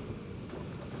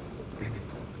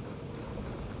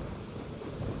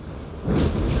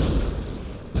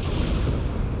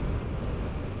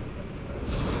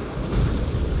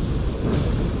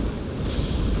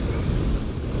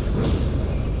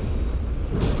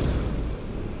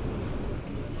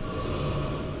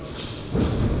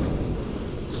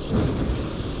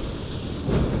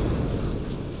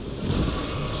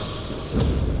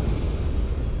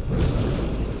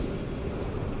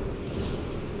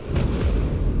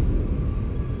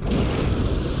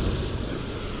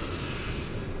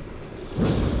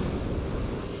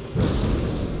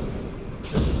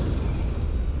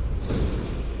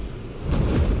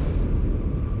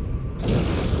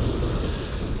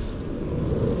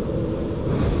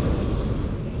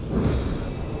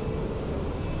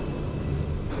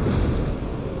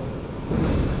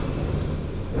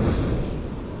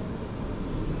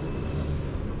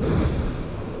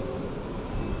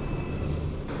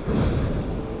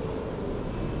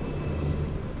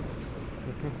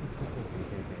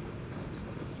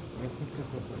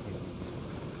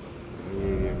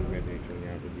 ये मैं देख रहा हूँ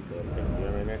यहाँ पे भी कवर कर दिया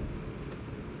मैंने।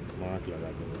 मार्क लगा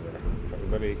दूँगा ज़रा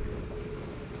उधर एक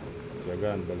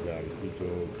जगह अंदर जा रही थी जो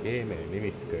कि मैंने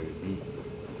मिस कर दी।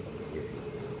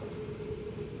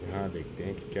 यहाँ देखते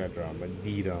हैं कि क्या ड्रामा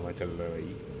दी ड्रामा चल रहा है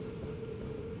भाई।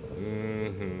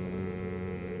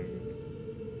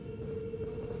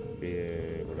 ये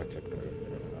बड़ा चक्कर है,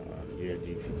 ये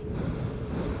अजीब सी चीज़।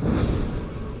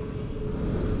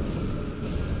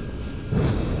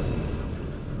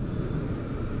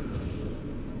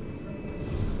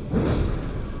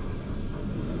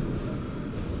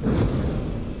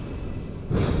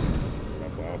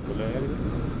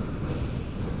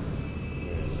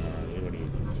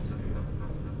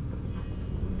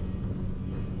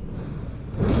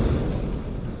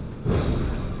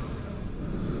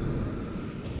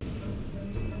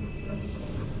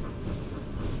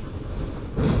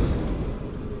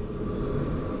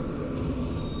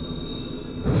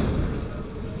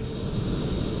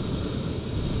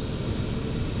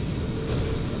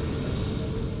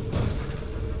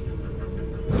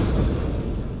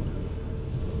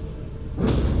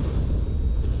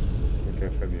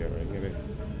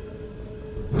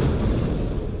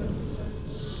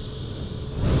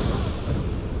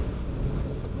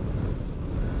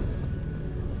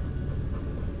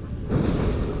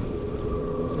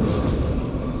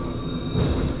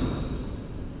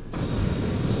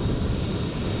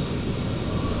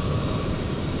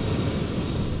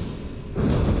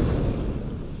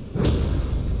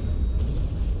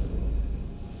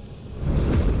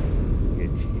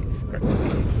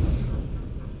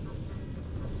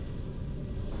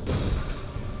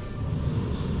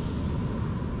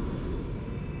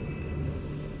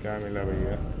 क्या मिला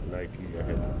भैया? लाइक लिया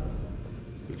है,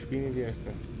 कुछ भी नहीं दिया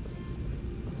इसने।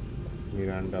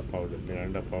 मिरांडा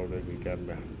पाउडर भी क्या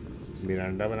मैं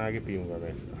मिरांडा बना के पीऊँगा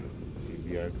मैं इसका।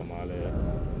 CBR कमाल है,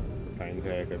 टाइम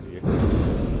ज़ाया कर दिए।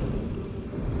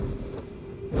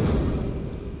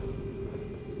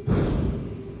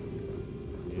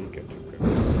 ये क्या चक्कर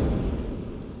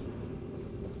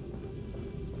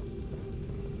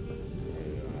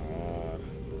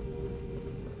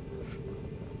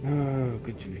यार,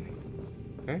 कुछ भी नहीं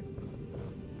है।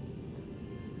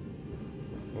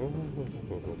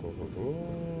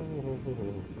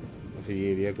 अच्छा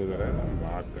ये एरिया को ज़रा ना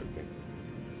भाग करते हैं।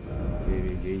 ये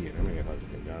यही है ना मेरे ख्याल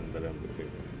से, जहाँ अंदर हम इस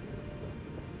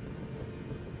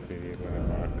एरिया को ना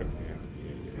भाग करते हैं।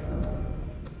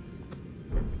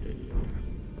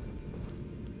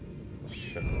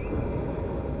 अच्छा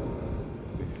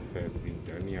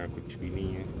यहाँ कुछ भी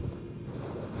नहीं है।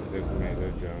 इधर मैं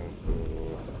इधर जाऊँ तो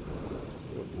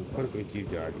ऊपर कोई चीज़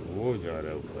जा रही, वो जा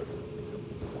रहा है ऊपर।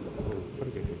 वो ऊपर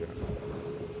कैसे जा रहा है?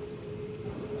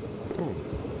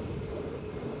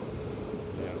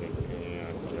 यहाँ देखते हैं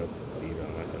यहाँ क्या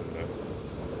ड्रामा चल रहा है।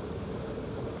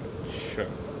 अच्छा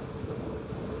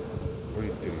बड़ी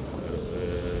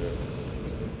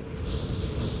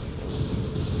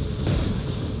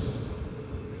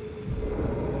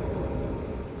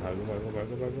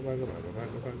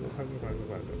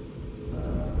भागो।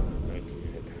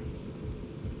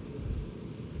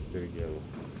 इधर क्या वो,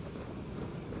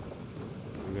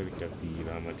 इधर क्या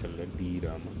ड्रामा चल रहा है?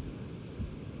 ड्रामा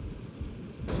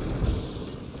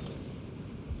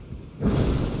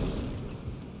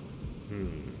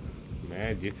मैं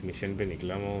जिस मिशन पे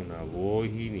निकला हुआ हूँ ना, वो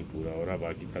ही नहीं पूरा हो रहा,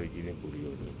 बाकी सारी चीज़ें पूरी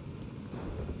हो रही।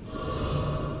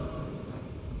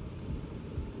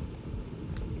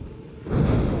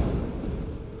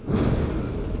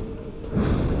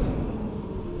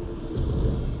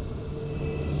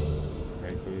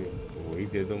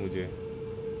 दे दो मुझे।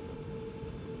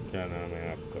 क्या नाम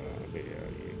है आपका? अबे यार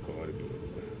ये एक और भी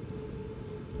होगा,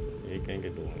 एक कहेंगे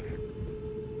दो हैं।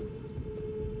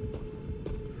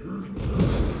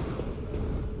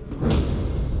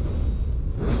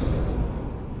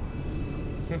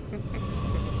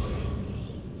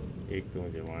 एक तो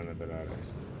मुझे वहाँ नजर आ रहा है,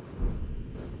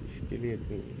 इसके लिए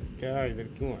इतनी क्या इधर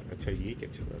क्यों? अच्छा ये क्या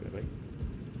चल रहा है भाई?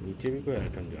 नीचे भी कोई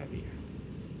आइटम जा रही है,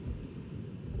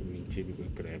 नीचे भी कोई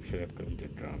क्रैप श्रैप का भी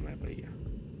ड्रामा है भैया।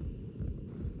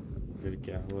 इधर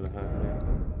क्या हो रहा है?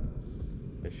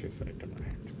 Item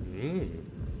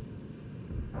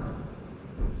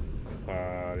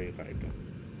item.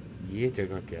 ये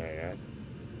जगह क्या है यार?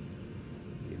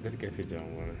 इधर कैसे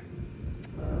जाऊँगा मैं?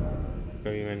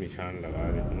 कभी मैं निशान लगा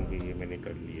देता हूँ कि ये मैंने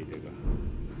कर ली है जगह,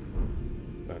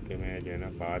 ताकि मैं जो है ना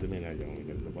बाद में ना जाऊँ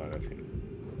इधर दोबारा से।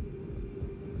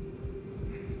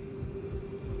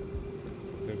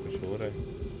 इधर कुछ हो रहा है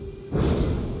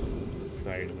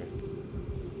साइड में,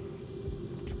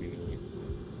 कुछ भी नहीं है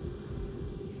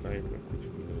साइड में, कुछ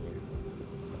भी नहीं है।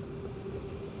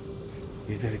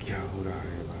 इधर क्या हो रहा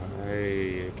है भाई?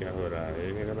 ये क्या हो रहा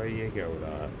है मेरा भाई? ये क्या हो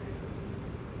रहा है?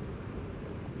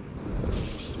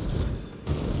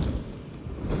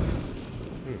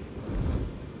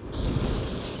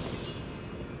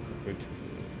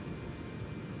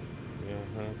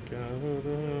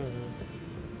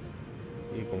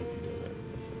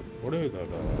 थोड़े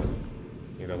दादा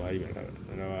मेरा भाई बैठा है,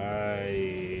 मेरा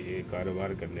भाई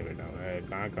कारोबार करने बैठा हुआ है।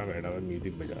 कहाँ कहाँ बैठा हुआ है,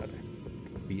 म्यूज़िक बजा रहा है।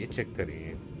 ये चेक करें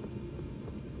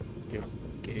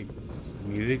कि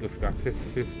म्यूज़िक उसका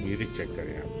सिर्फ म्यूज़िक चेक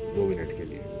करें आप 2 मिनट के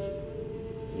लिए।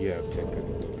 ये आप चेक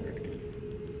करें 2 मिनट के लिए,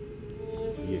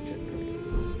 ये चेक करें।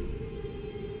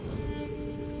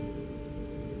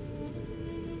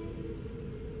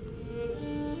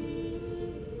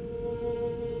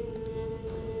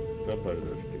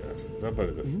 ज़बरदस्त यार,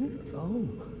 ज़बरदस्त यार। Oh,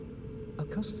 a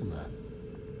customer.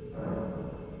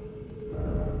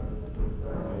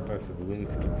 मेरे पास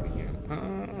रूम्स कितनी हैं?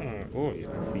 हाँ, ओह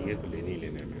यार ये तो लेने ही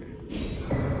लेना है मैंने।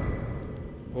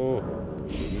 ओह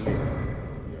ये नहीं लेना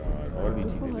यार, और भी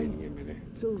चीज़ें लेनी है मैंने।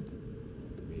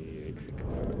 ये एक सेकंड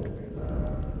से रख लें,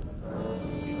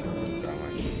 ये सब काम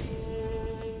आएंगे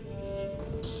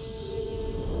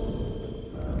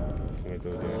इसमें तो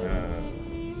जो है ना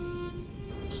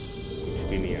कुछ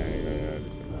भी नहीं आएगा यार।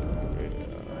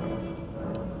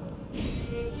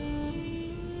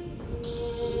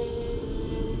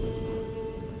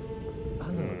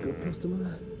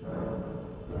 Customer.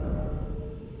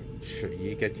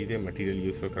 ये क्या चीज़ें material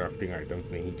use for crafting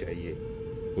items नहीं चाहिए,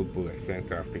 कुक बुक एक्सटेंड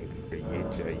क्राफ्टिंग ये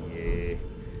चाहिए।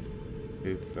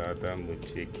 फिर ज़्यादा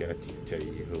मुझे क्या चीज़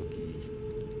चाहिए होगी?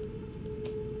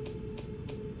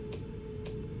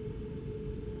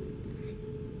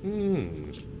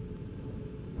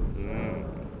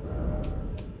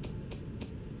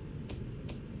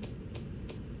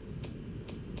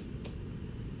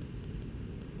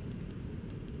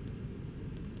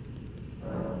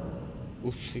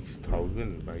 उस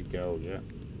 6000 भाई क्या हो गया?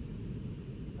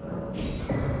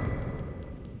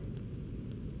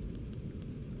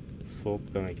 सोप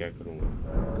का मैं क्या करूँगा?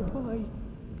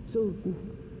 सोप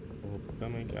का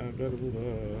मैं क्या करूँगा?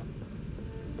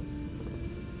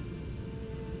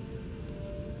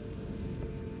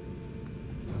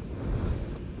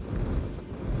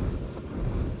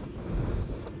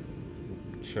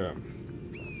 अच्छा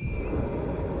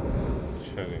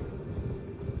चलें,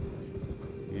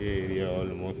 ये एरिया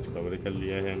ऑलमोस्ट कवर कर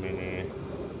लिया है मैंने।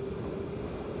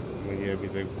 मुझे अभी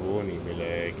तक वो नहीं मिला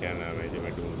है, क्या नाम है जो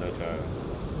मैं ढूंढना चाह रहा हूँ,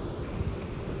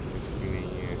 कुछ भी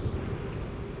नहीं है।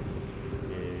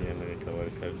 ये एरिया मैंने कवर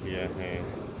कर लिया है।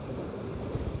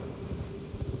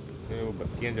 तो वो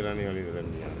बत्तियाँ जलाने वाली नज़र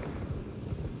नहीं आ रही।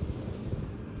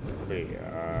 अरे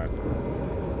यार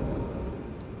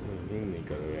नहीं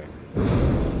करो यार।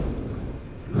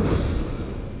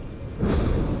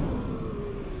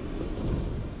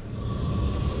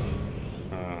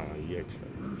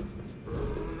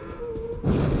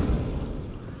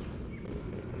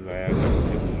 लाया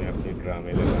करके तुमने अपने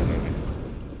ड्रामे लगाने में।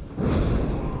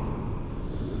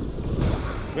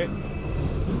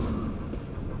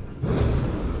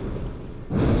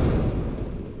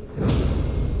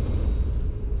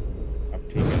 अब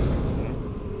ठीक है,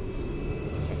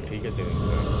 अब ठीक है तेरे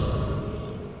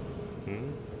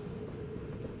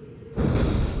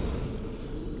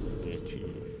ये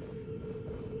चीज़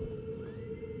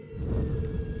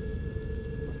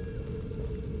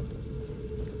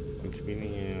कुछ भी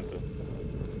नहीं है। तो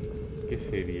किस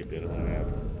एरिए पर हूँ मैं अब?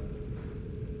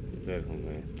 इधर हूँ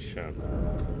मैं। अच्छा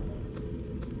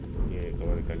ये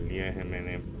कवर कर लिया है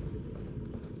मैंने।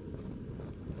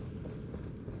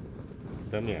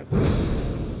 दम आता है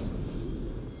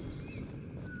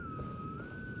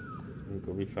इनको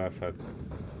भी साथ साथ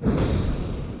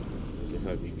इनके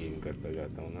साथ ही गेम करता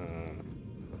जाता हूँ ना।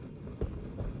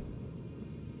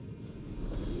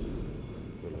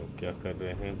 तो लोग क्या कर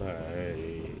रहे हैं भाई?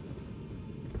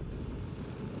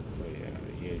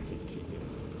 ये चीज़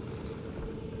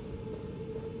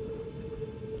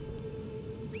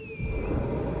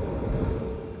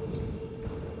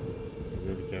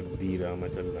क्या दीरामा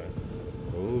चल रहा है?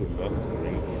 ओह लॉस्ट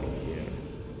रिंग।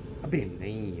 अबे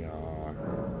नहीं यार,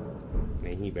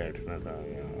 नहीं बैठना था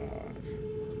यार।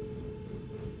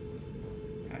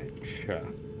 अच्छा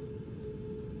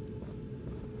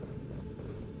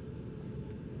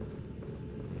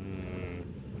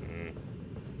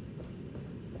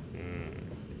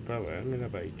छुपा हुआ है मेरा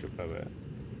भाई, छुपा हुआ है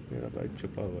मेरा भाई,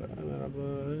 छुपा हुआ है मेरा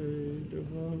भाई,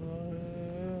 छुपा हुआ है।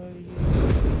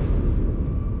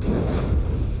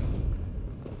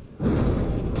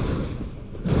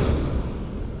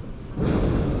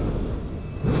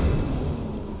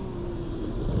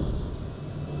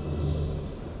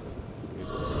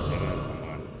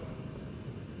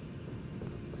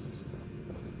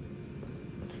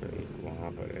 वहाँ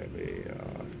पर है बे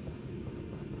यार।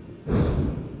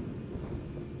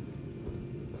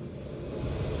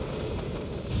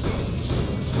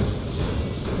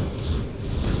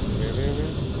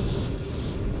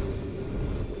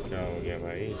 क्या हो गया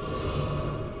भाई?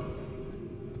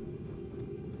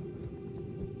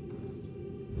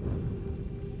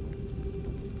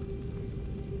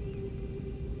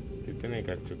 कितने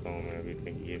कर चुका हूँ मैं अभी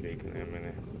तक, ये देखना है मैंने,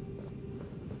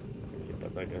 ये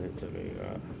पता कैसे चलेगा।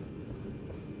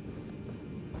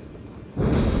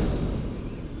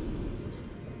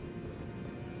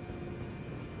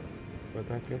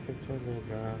 पता कैसे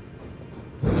चलेगा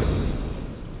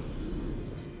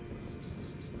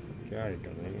क्या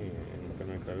आइटम नहीं है, तो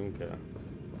मैं करूँ क्या?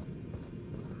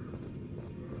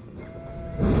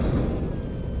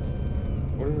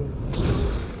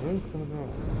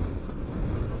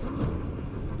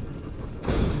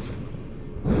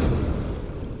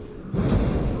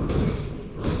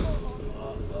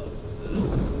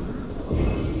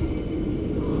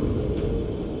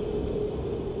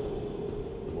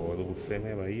 बहुत गुस्से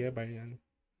में भाई है भाईजान।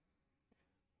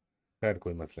 खैर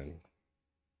कोई मसला नहीं,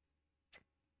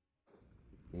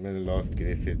 मैं लॉस्ट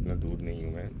ग्रेस से इतना दूर नहीं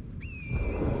हूँ मैं।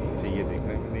 अच्छा ये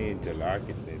देखना है मैंने, ये जला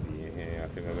कितने दिए हैं, यहाँ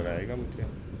से नज़र आएगा मुझे?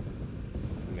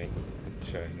 नहीं।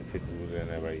 अच्छा इनसे दूर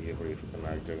रहना है भाई, ये बड़ी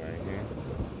खतरनाक जगह हैं।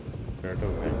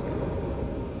 टर्टल नेक,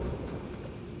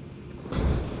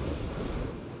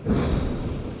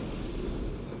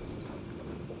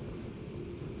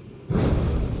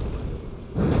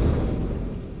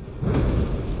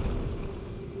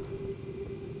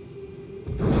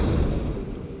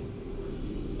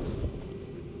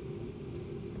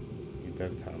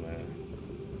 इधर था मैं,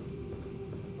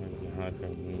 और यहाँ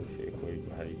कहीं से कोई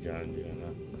भाईजान जो है ना,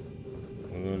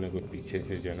 उन्होंने कोई पीछे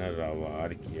से जो है ना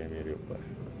रावार किया मेरे ऊपर।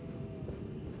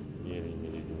 ये नहीं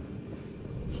मेरी दूर,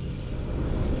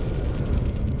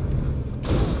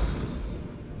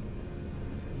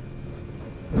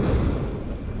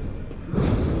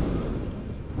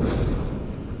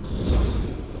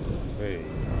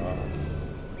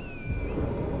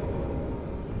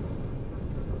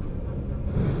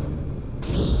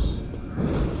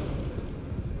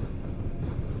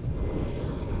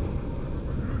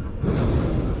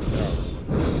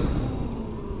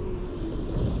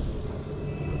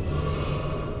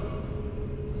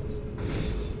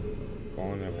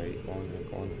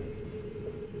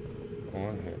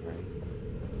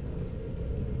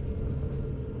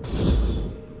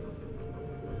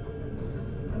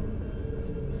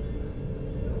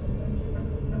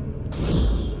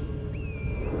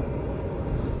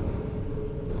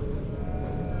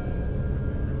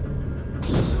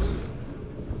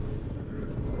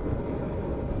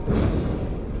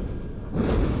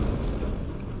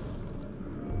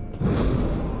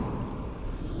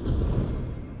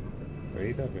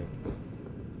 सही था फिर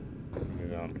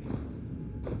निज़ाम।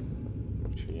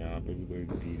 अच्छा यहाँ पे भी कोई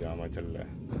ड्रामा चल रहा है।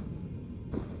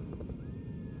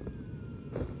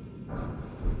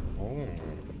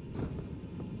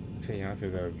 अच्छा यहाँ से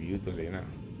ज़रा व्यू तो लेना,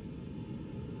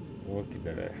 वो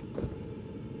किधर है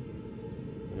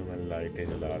जो मैं लाइटें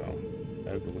जला रहा हूँ?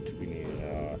 यार तो कुछ भी नहीं है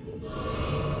यार।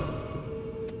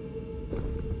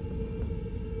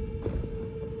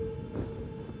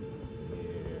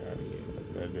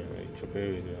 छुपे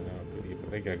हुए जो है ना, फिर ये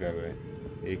पता क्या कर रहे हैं,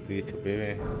 एक तो ये छुपे हुए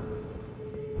हैं,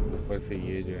 ऊपर से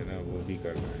ये जो है ना वो भी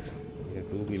कर रहे हैं। ये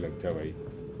तू भी लग जा भाई।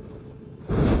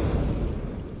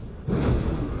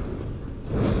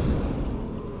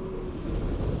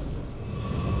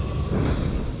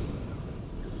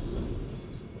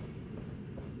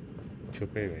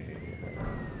 छुपे हुए हैं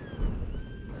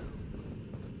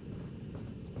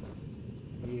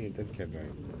ये इधर क्या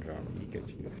ड्राम की क्या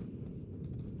चीज़ है?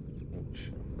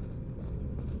 अच्छा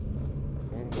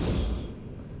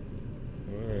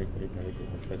कोई भाई को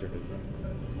गुस्सा चढ़ गया।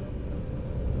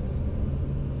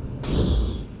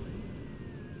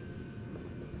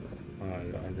 हाँ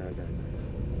आजा आजा आजा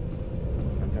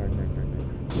आजा आजा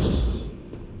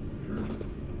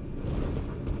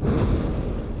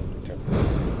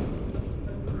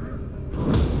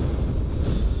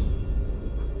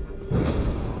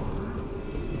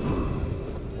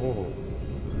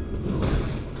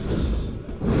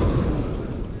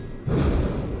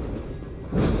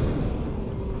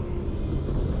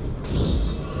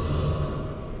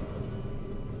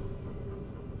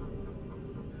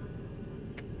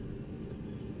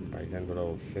थोड़ा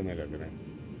गुस्से में लग रहे हैं,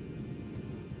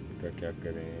 क्या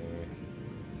करें?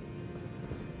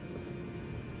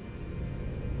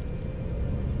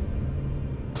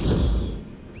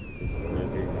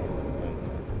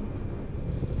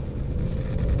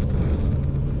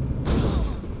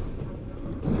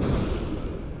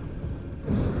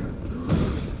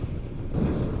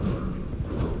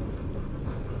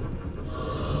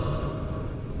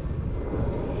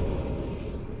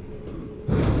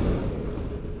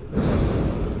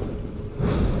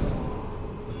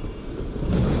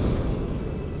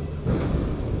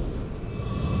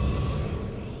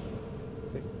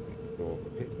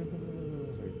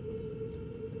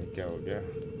 क्या हो गया?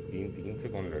 3-3 से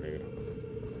कौन लड़ेगा?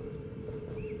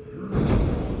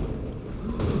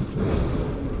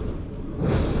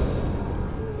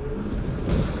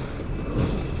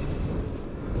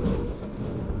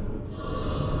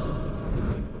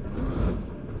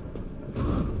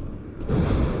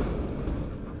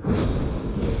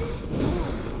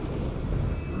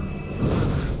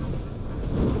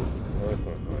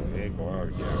 एक और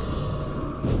गया।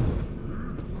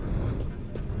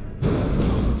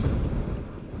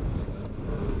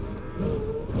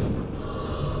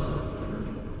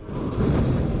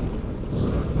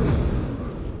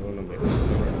 दोनों में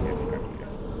मिस कर दिया।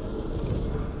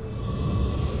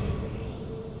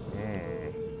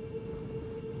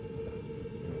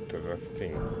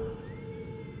 इंटरेस्टिंग।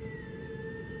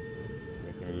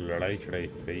 लेकिन लड़ाई छड़ाई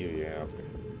सही हुई है यहाँ पे।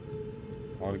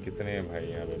 और कितने हैं भाई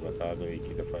यहाँ पे? बता दो एक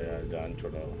ही दफ़ा यार, जान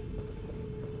छुड़ाओ।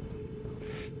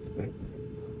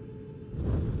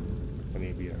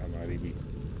 अपनी भी हमारी भी।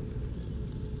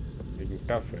 लेकिन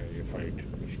टफ है ये फाइट,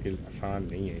 मुश्किल आसान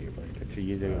नहीं है ये फाइट। अच्छा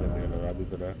ये जगह मैंने लगा भी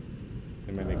पड़ा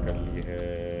कि मैंने कर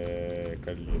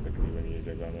ली तकरीबन ये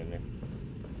जगह मैंने।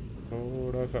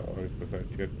 थोड़ा सा और इसको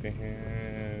सर्च करते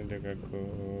हैं जगह को,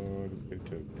 और फिर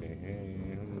चलते हैं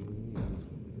हम।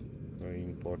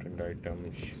 इम्पोर्टेंट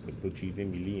आइटम्स तो चीज़ें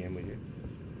मिली हैं मुझे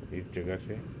इस जगह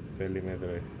से। पहले मैं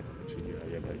ज़रा चीज़ें आ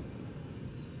गया भाई,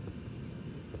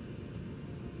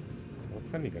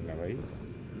 ऐसा नहीं करना भाई,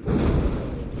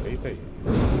 सही था ये।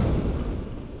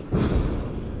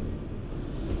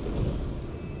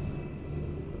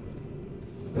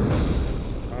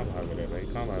 कहाँ भाग रहे भाई,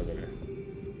 कहाँ भाग रहे?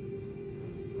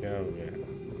 क्या हो गया?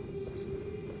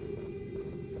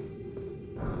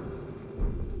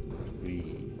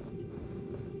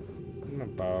 इतना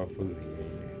पावरफुल नहीं है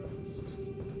ये।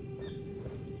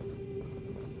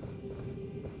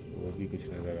 वो भी कुछ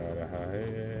नज़र आ रहा है।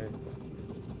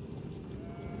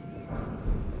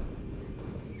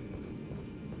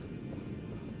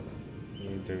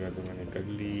 ये जगह तो मैंने कर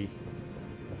ली।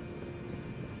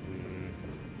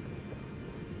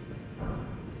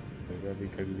 जगह भी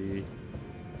कर ली।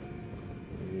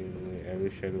 एरो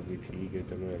शेरो भी ठीक है,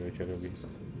 चलो एरो शेरो भी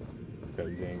कर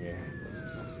देंगे।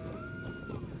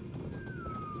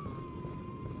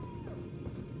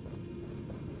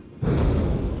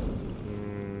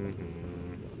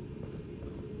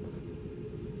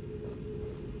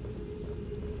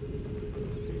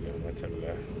 चल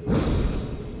रहा है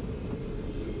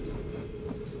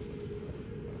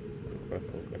बस,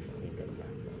 फोकस नहीं करना।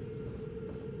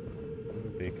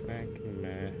 देखना है कि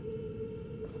मैं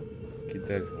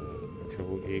किधर हूँ। अच्छा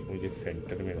वो एक मुझे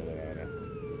सेंटर में नज़र आ रहा है।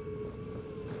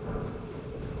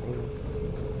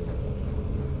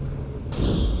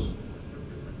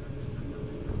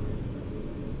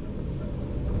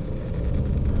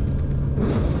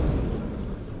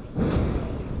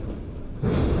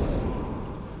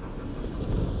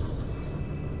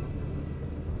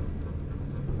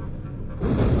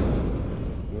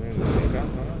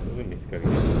 मिस कर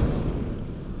गया।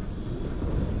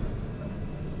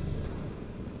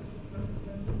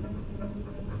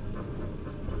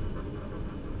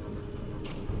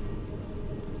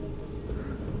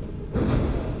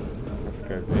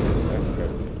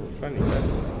 गुस्सा नहीं कर।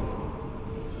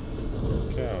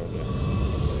 क्या हो गया?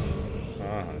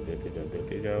 हाँ हाँ देते जाओ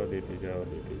देते जाओ देते जाओ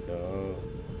देते जाओ।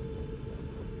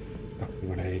 काफ़ी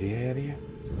बड़ा एरिया है यार ये।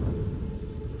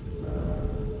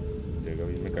 जगह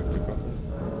भी मैं कर चुका हूँ।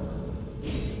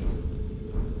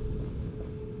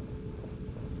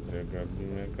 जगह भी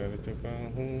मैं कर चुका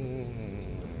हूँ।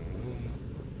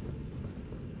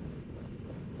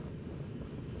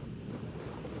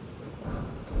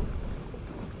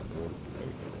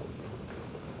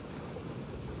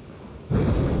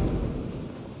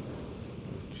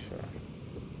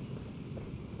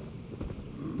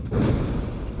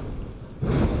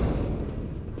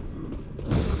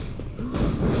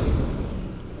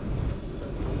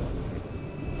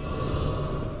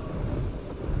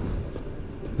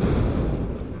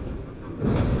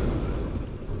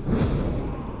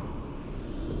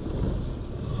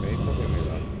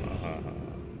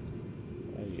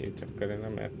 चक्कर है ना,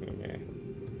 मैं असल में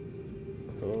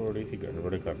थोड़ी सी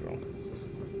गड़बड़ कर रहा हूँ।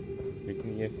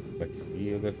 लेकिन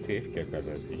ये उधर सेफ क्या कर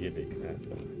रहा था ये देखना है।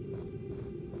 असल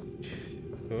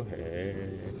तो है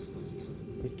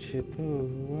कुछ तो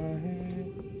हुआ है,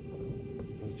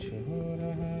 कुछ हो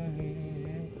रहा है।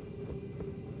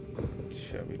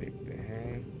 अच्छा भी देखते हैं।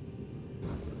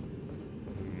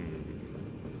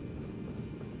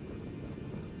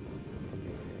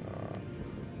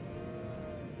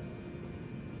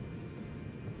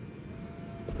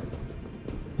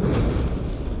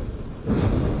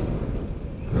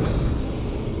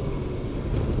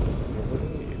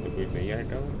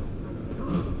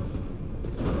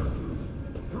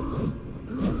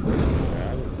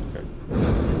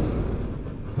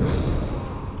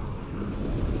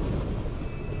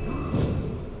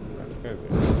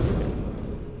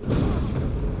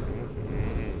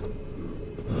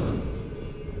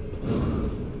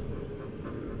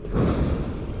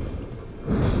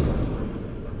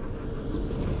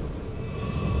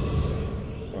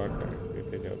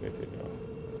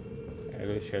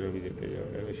 शैलो भी देते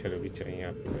जाओ, शैलो भी चाहिए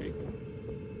आपके भाई को।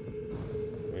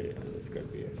 मिस कर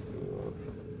दिया इसको,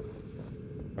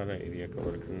 सारा एरिया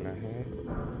कवर करना है।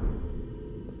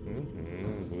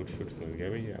 बूट शूट मिल गया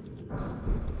भैया,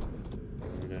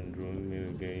 ड्रोन मिल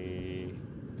गई।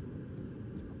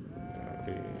 यहाँ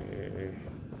पे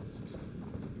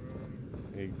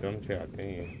एकदम से आते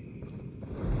हैं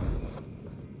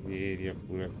ये एरिया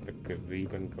पूरा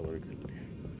तकरीबन कवर कर लिया।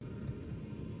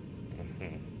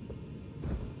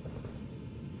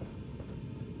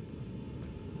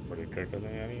 बड़े टर्टल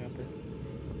हैं यार यहाँ पे।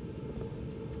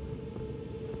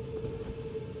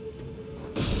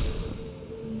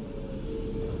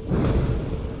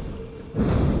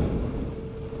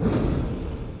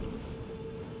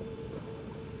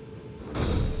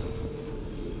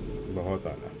 बहुत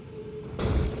आला,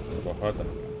 बहुत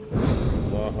आला,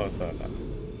 बहुत आला,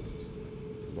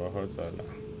 बहुत आला।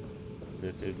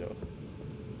 देते जाओ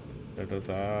डॉक्टर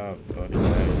साहब। सॉरी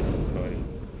भाई, सॉरी।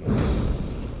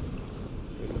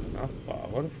 इतना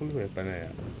पावरफुल वेपन है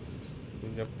यार,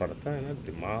 जब पड़ता है ना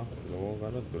दिमाग लोगों का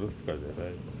ना दुरुस्त कर देता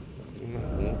है। मैं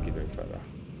हूँ किधर सारा,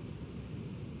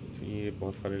 ये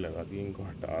बहुत सारे लगा दिए, इनको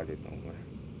हटा देता हूँ मैं।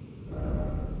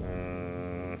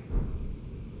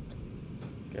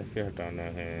 कैसे हटाना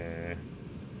है?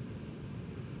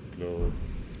 क्लोज।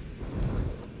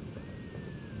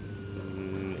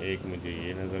 एक मुझे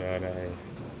ये नज़र आ रहा है,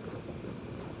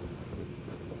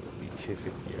 पीछे से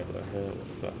किया हुआ है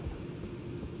उसका।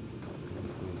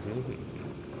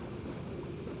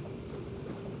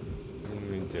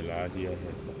 जला दिया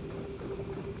है,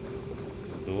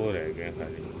 2 रह गए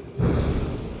खाली।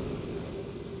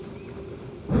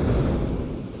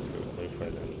 कोई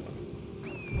फायदा नहीं,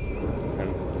 कल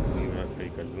सही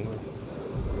कर लूँगा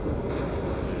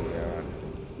यार।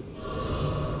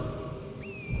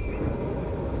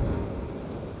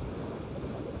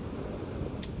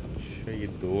 अच्छा ये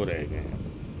 2 रह गए हैं।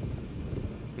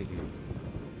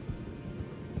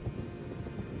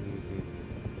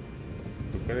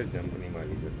 तो करे जंप नहीं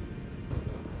मारी कर।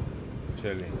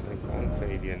 चले, कौन सा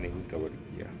एरिया नहीं कवर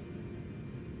किया?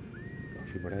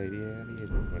 काफ़ी बड़ा एरिया है यार ये,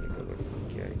 तो मैंने कवर नहीं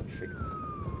किया। एक सेकंड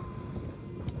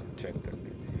चेक कर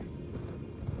लेते हैं।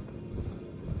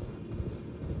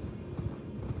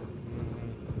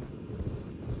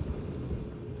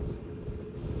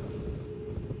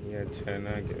 ये अच्छा है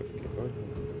ना कि उसके ऊपर।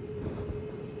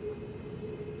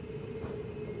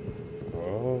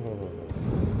 Oh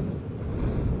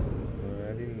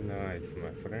very nice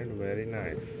my friend, very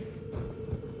nice.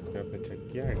 क्या आपने चेक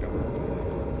किया आइटम?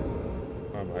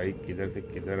 हाँ भाई, किधर से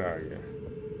किधर आ गया?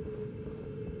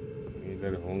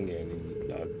 इधर होंगे एनिमी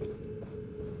लाजमी।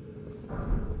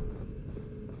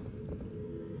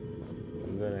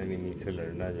 इधर एनिमी से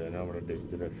लड़ना जो है ना बड़ा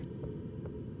डेंजरस।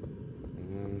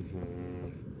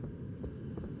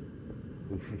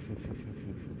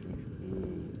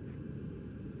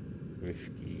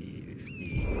 Risky risky.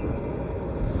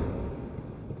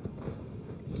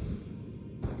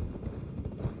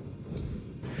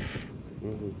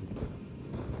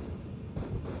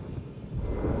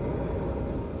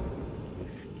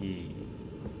 रिस्की।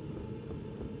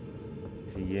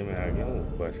 ये मैं आ गया हूँ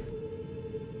ऊपर।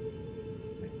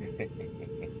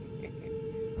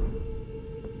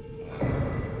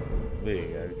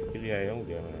 यार इसके लिए आया हूँ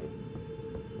क्या मैं?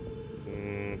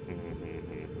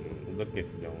 उधर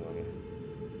कैसे जाऊँगा मैं?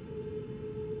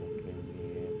 ओके,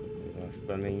 ये तो कोई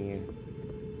रास्ता नहीं है।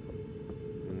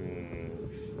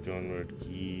 स्टोनवर्ड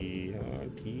की, हाँ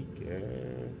ठीक है,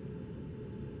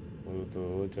 वो तो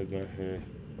जगह है।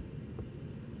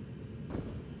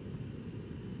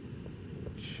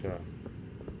 अच्छा,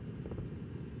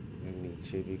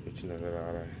 नीचे भी कुछ नज़र आ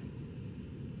रहा है।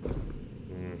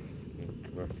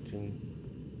 इंटरेस्टिंग।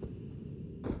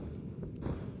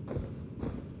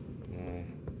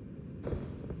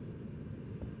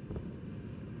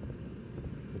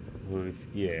 वो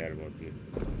रिस्की है यार, बहुत ही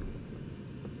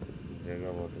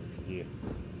जगह बहुत रिस्की है।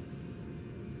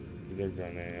 इधर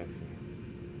जाना है यहाँ से।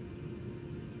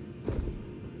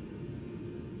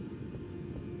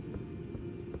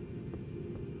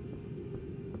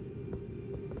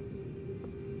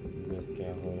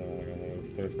 क्या हो रहा है उस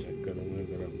तरफ चेक करूँगा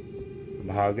ज़रा।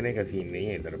 भागने का सीन नहीं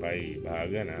है इधर भाई,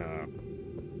 भागे ना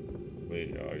भाई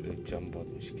यार, इधर जंप बहुत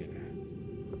मुश्किल है।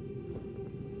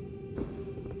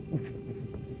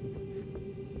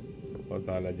 बहुत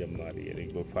आला जंप मारी है,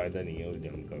 लेकिन कोई फ़ायदा नहीं है उस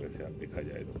जंप का वैसे आप देखा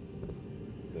जाए तो।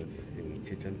 बस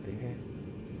नीचे चलते हैं।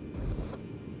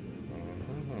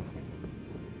 हाँ,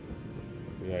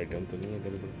 कोई आइटम तो नहीं है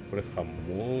इधर, बड़े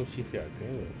खामोशी से आते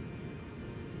हैं वो।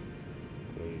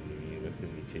 कोई नहीं, वैसे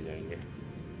नीचे जाएंगे।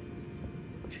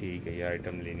 ठीक है, ये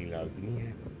आइटम लेनी लाजमी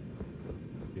है।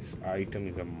 This item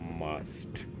is a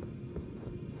must.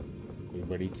 कोई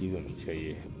बड़ी चीज़ होनी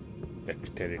चाहिए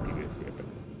डेक्सटेरिटी बेस पे तो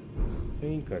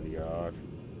नहीं कर यार,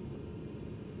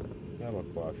 क्या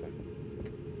बकवास है।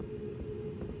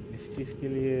 इस चीज़ के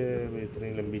लिए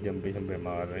इतनी लंबी जंपे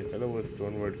मार रहे हैं। चलो वो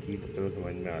स्टोन वर्ड की तो चलो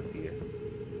समझ में आती है,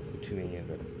 कुछ नहीं है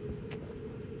सर।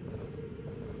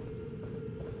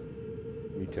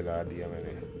 भी चला दिया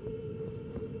मैंने।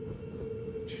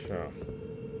 अच्छा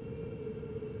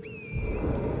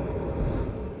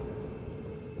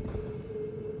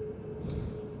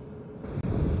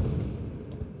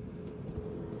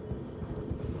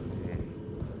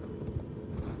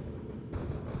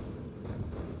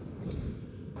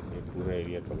पूरा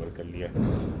एरिया कवर कर लिया।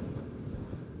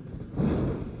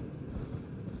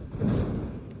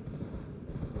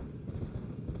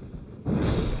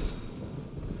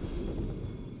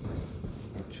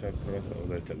 अच्छा थोड़ा सा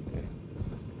उधर चलते हैं,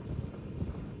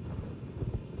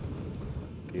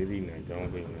 केरी ना जाऊँ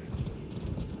कहीं मैं,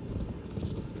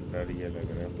 डर ये लग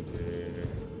रहा है मुझे।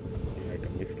 ये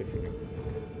आइटम मिस कैसे करना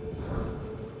है।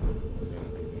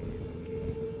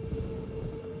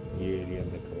 ये एरिया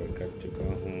मैं कवर कर चुका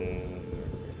हूँ,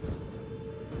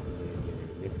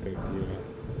 मिस कर दिया।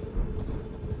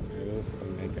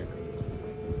 मैं क्या करूँगा।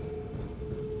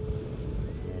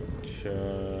 अच्छा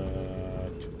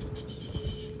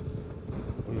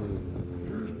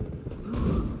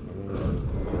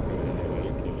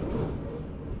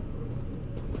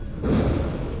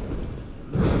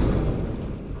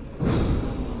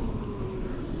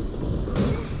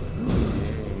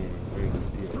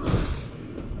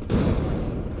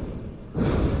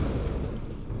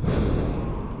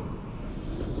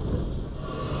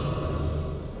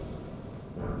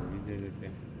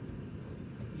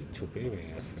छुपे हुए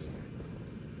हैं असल में,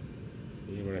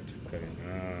 ये बड़ा चक्कर है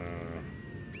ना।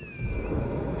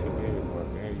 छुपे हुए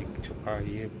बहुत हैं। ये छुपा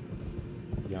ये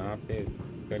यहाँ पे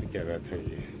कर क्या रहा था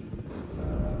ये,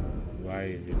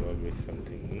 Y is it always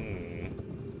something.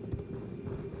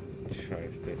 अच्छा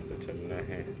इस तो चलना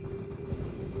है,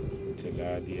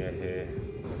 चला दिया है,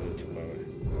 छुपा हुआ है।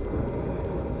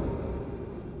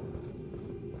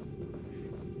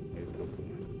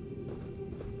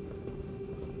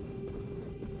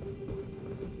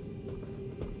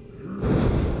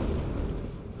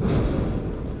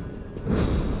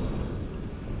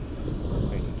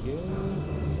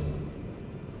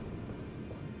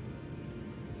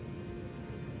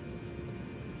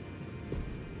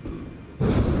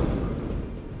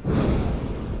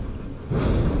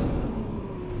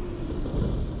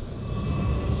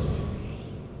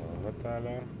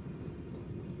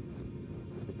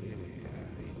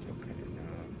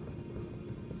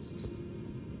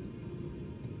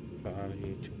 सारे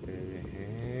छुपे हुए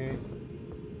हैं।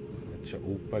 अच्छा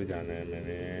ऊपर जाना है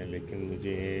मैंने, लेकिन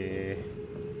मुझे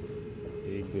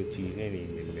एक दो चीज़ें नहीं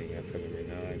मिल रही असल में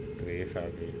ना। एक ट्रेस आ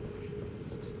गई।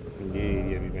 ये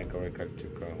एरिया भी मैं कवर कर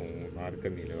चुका हूँ। मार्कर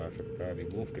नहीं लगा सकता,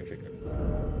 रिमूव कैसे करूँ।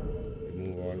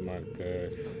 Remove all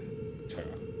markers. अच्छा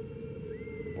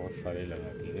बहुत सारे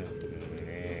लगा दिए हैं असल में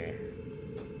मैंने,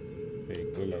 एक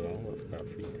दो लगाऊँ बस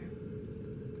काफ़ी है।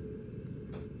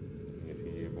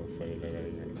 ये बहुत सारे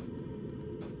लगाए हैं,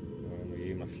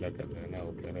 ये मसला कर रहा है ना।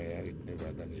 वो कह रहा है यार इतने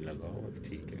ज़्यादा नहीं लगाओ, बस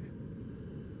ठीक है।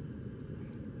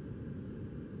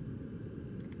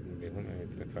 देखो ना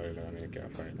इतने सारे लगाने का क्या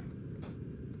फ़ायदा,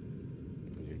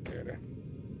 ये कह रहा है।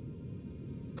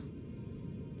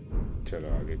 चलो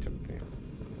आगे चलते हैं।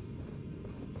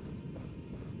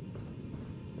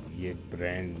 ये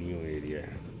ब्रांड न्यू एरिया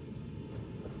है।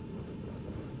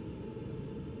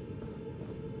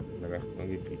 दरख्तों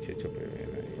के पीछे छुपे हुए हैं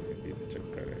ना, ये तो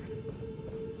चक्कर है।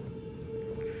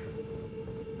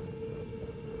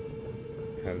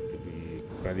 हेल्थ भी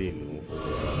कर ही लूँ,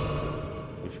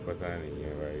 कुछ पता नहीं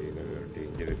है भाई। इधर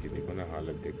डेंजरस ही देखो ना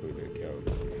हालत, देखो इधर क्या हो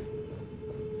रही है।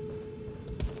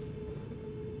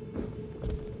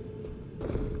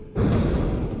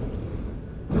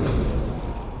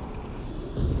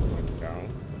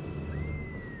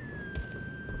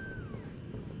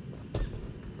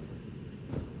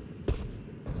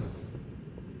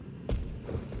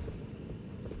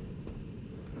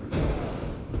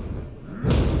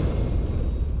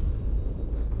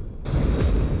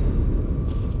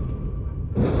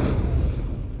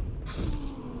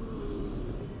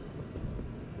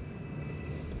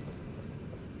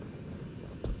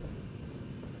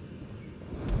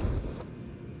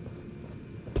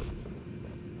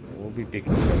 भी टिक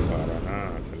नहीं कर पा रहा ना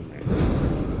असल में।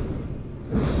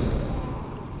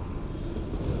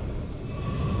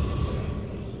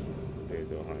 दे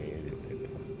दो, हाँ ये दे दो।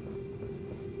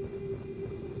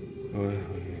 ओए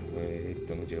ओए ओए, एक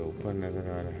तो मुझे ऊपर नज़र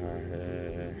आ रहा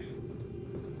है।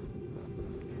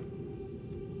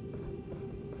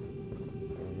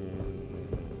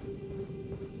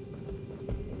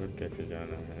 कैसे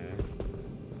जाना है?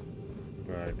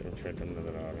 आइटम शाइटम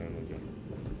नज़र आ रहे हैं मुझे।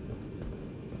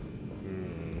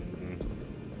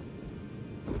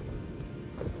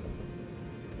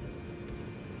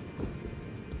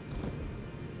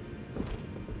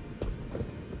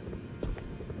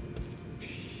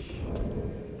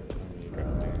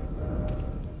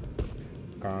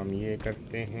 काम ये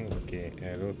करते हैं कि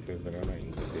एरो से ज़रा ना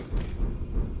इनको देखते हैं।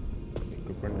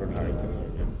 इक्विपमेंट बढ़ाए तो नहीं हो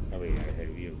गया? अब यार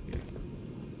हैवी हो गया।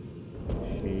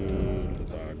 शील्ड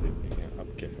उतार देते हैं। अब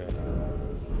कैसा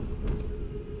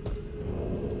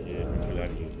ये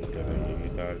फिलहाल यूज़ नहीं कर रहे, ये भी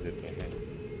उतार देते हैं।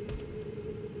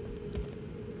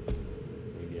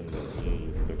 मीडियम ये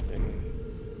यूज़ करते हैं।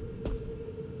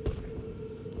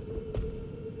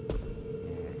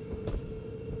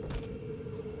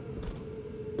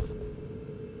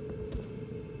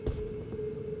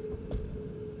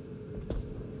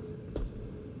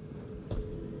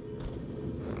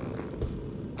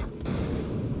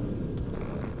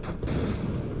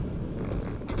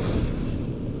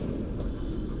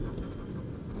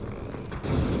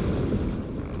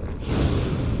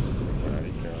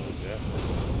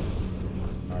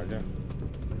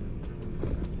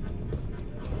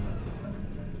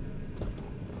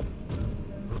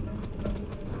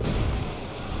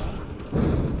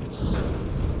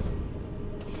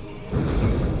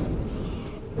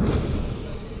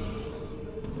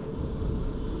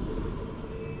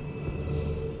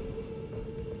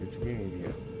 भी नहीं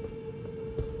दिया,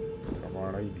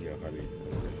 कबाड़ा ही दिया खाली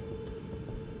इसने।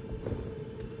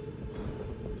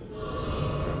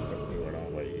 हेल्थ बढ़ाओ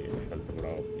भाई, हेल्थ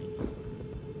बढ़ाओ अपनी।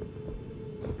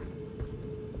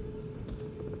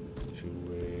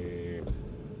 चूहे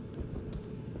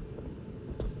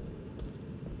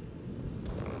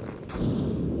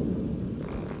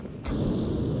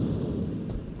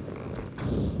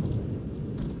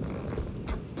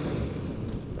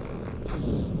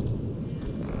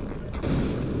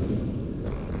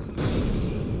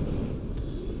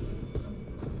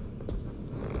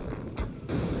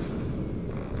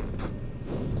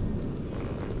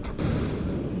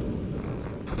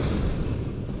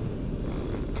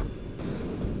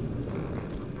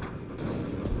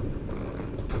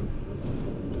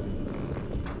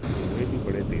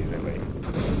बड़े तेज है भाई।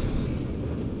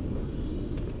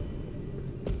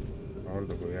 और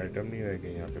तो कोई आइटम नहीं रह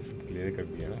गया यहाँ पे, सब क्लियर कर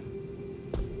दिया ना।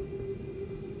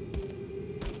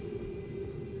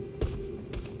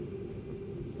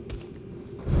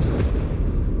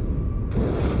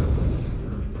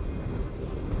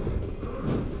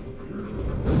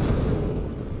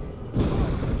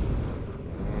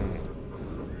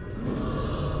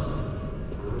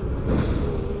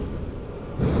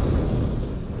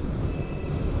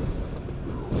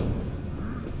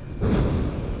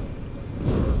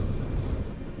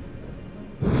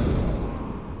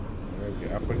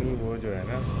 अपनी वो जो है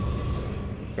ना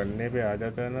करने पे आ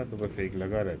जाता है ना, तो बस एक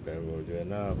लगा रहता है वो जो है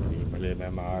ना, अपनी भले मैं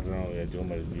मार रहा हूँ या जो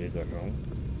मर्जी कर रहा हूँ,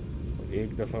 तो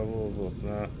एक दफ़ा वो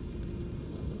अपना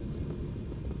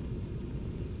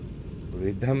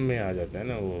रिदम में आ जाता है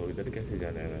ना। वो इधर कैसे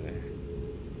जाना है? मैंने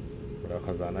बड़ा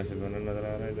ख़जाना शजाना नज़र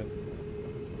आ रहा है इधर।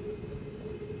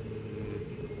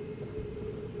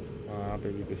 वहाँ पे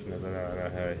भी कुछ नज़र आ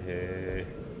रहा है।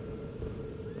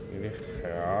 मेरे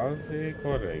ख्याल से एक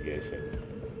और रह गया शायद,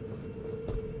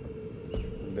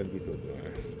 अंदर भी तो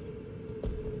है।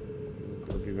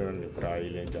 इनको की तरह निपटा ही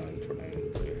लें, जान छुड़ाएं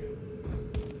इनसे।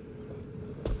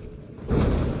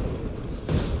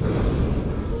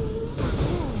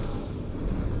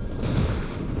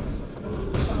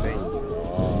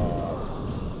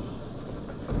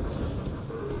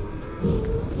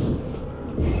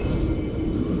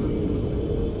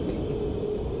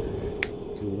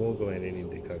 चूहों को मैंने नहीं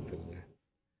देखा तुमने।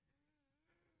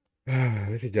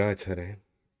 वैसे जा अच्छा रहे,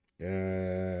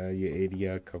 ये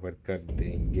एरिया कवर कर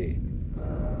देंगे।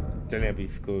 चलें अभी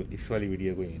इसको, इस वाली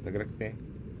वीडियो को यहीं तक रखते हैं।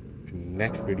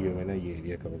 नेक्स्ट वीडियो में ना ये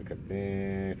एरिया कवर करते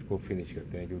हैं, इसको फिनिश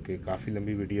करते हैं, क्योंकि काफ़ी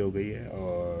लंबी वीडियो हो गई है।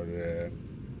 और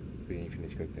यहीं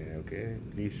फिनिश करते हैं। Okay,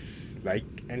 please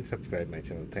like and subscribe my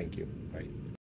channel. Thank you, bye.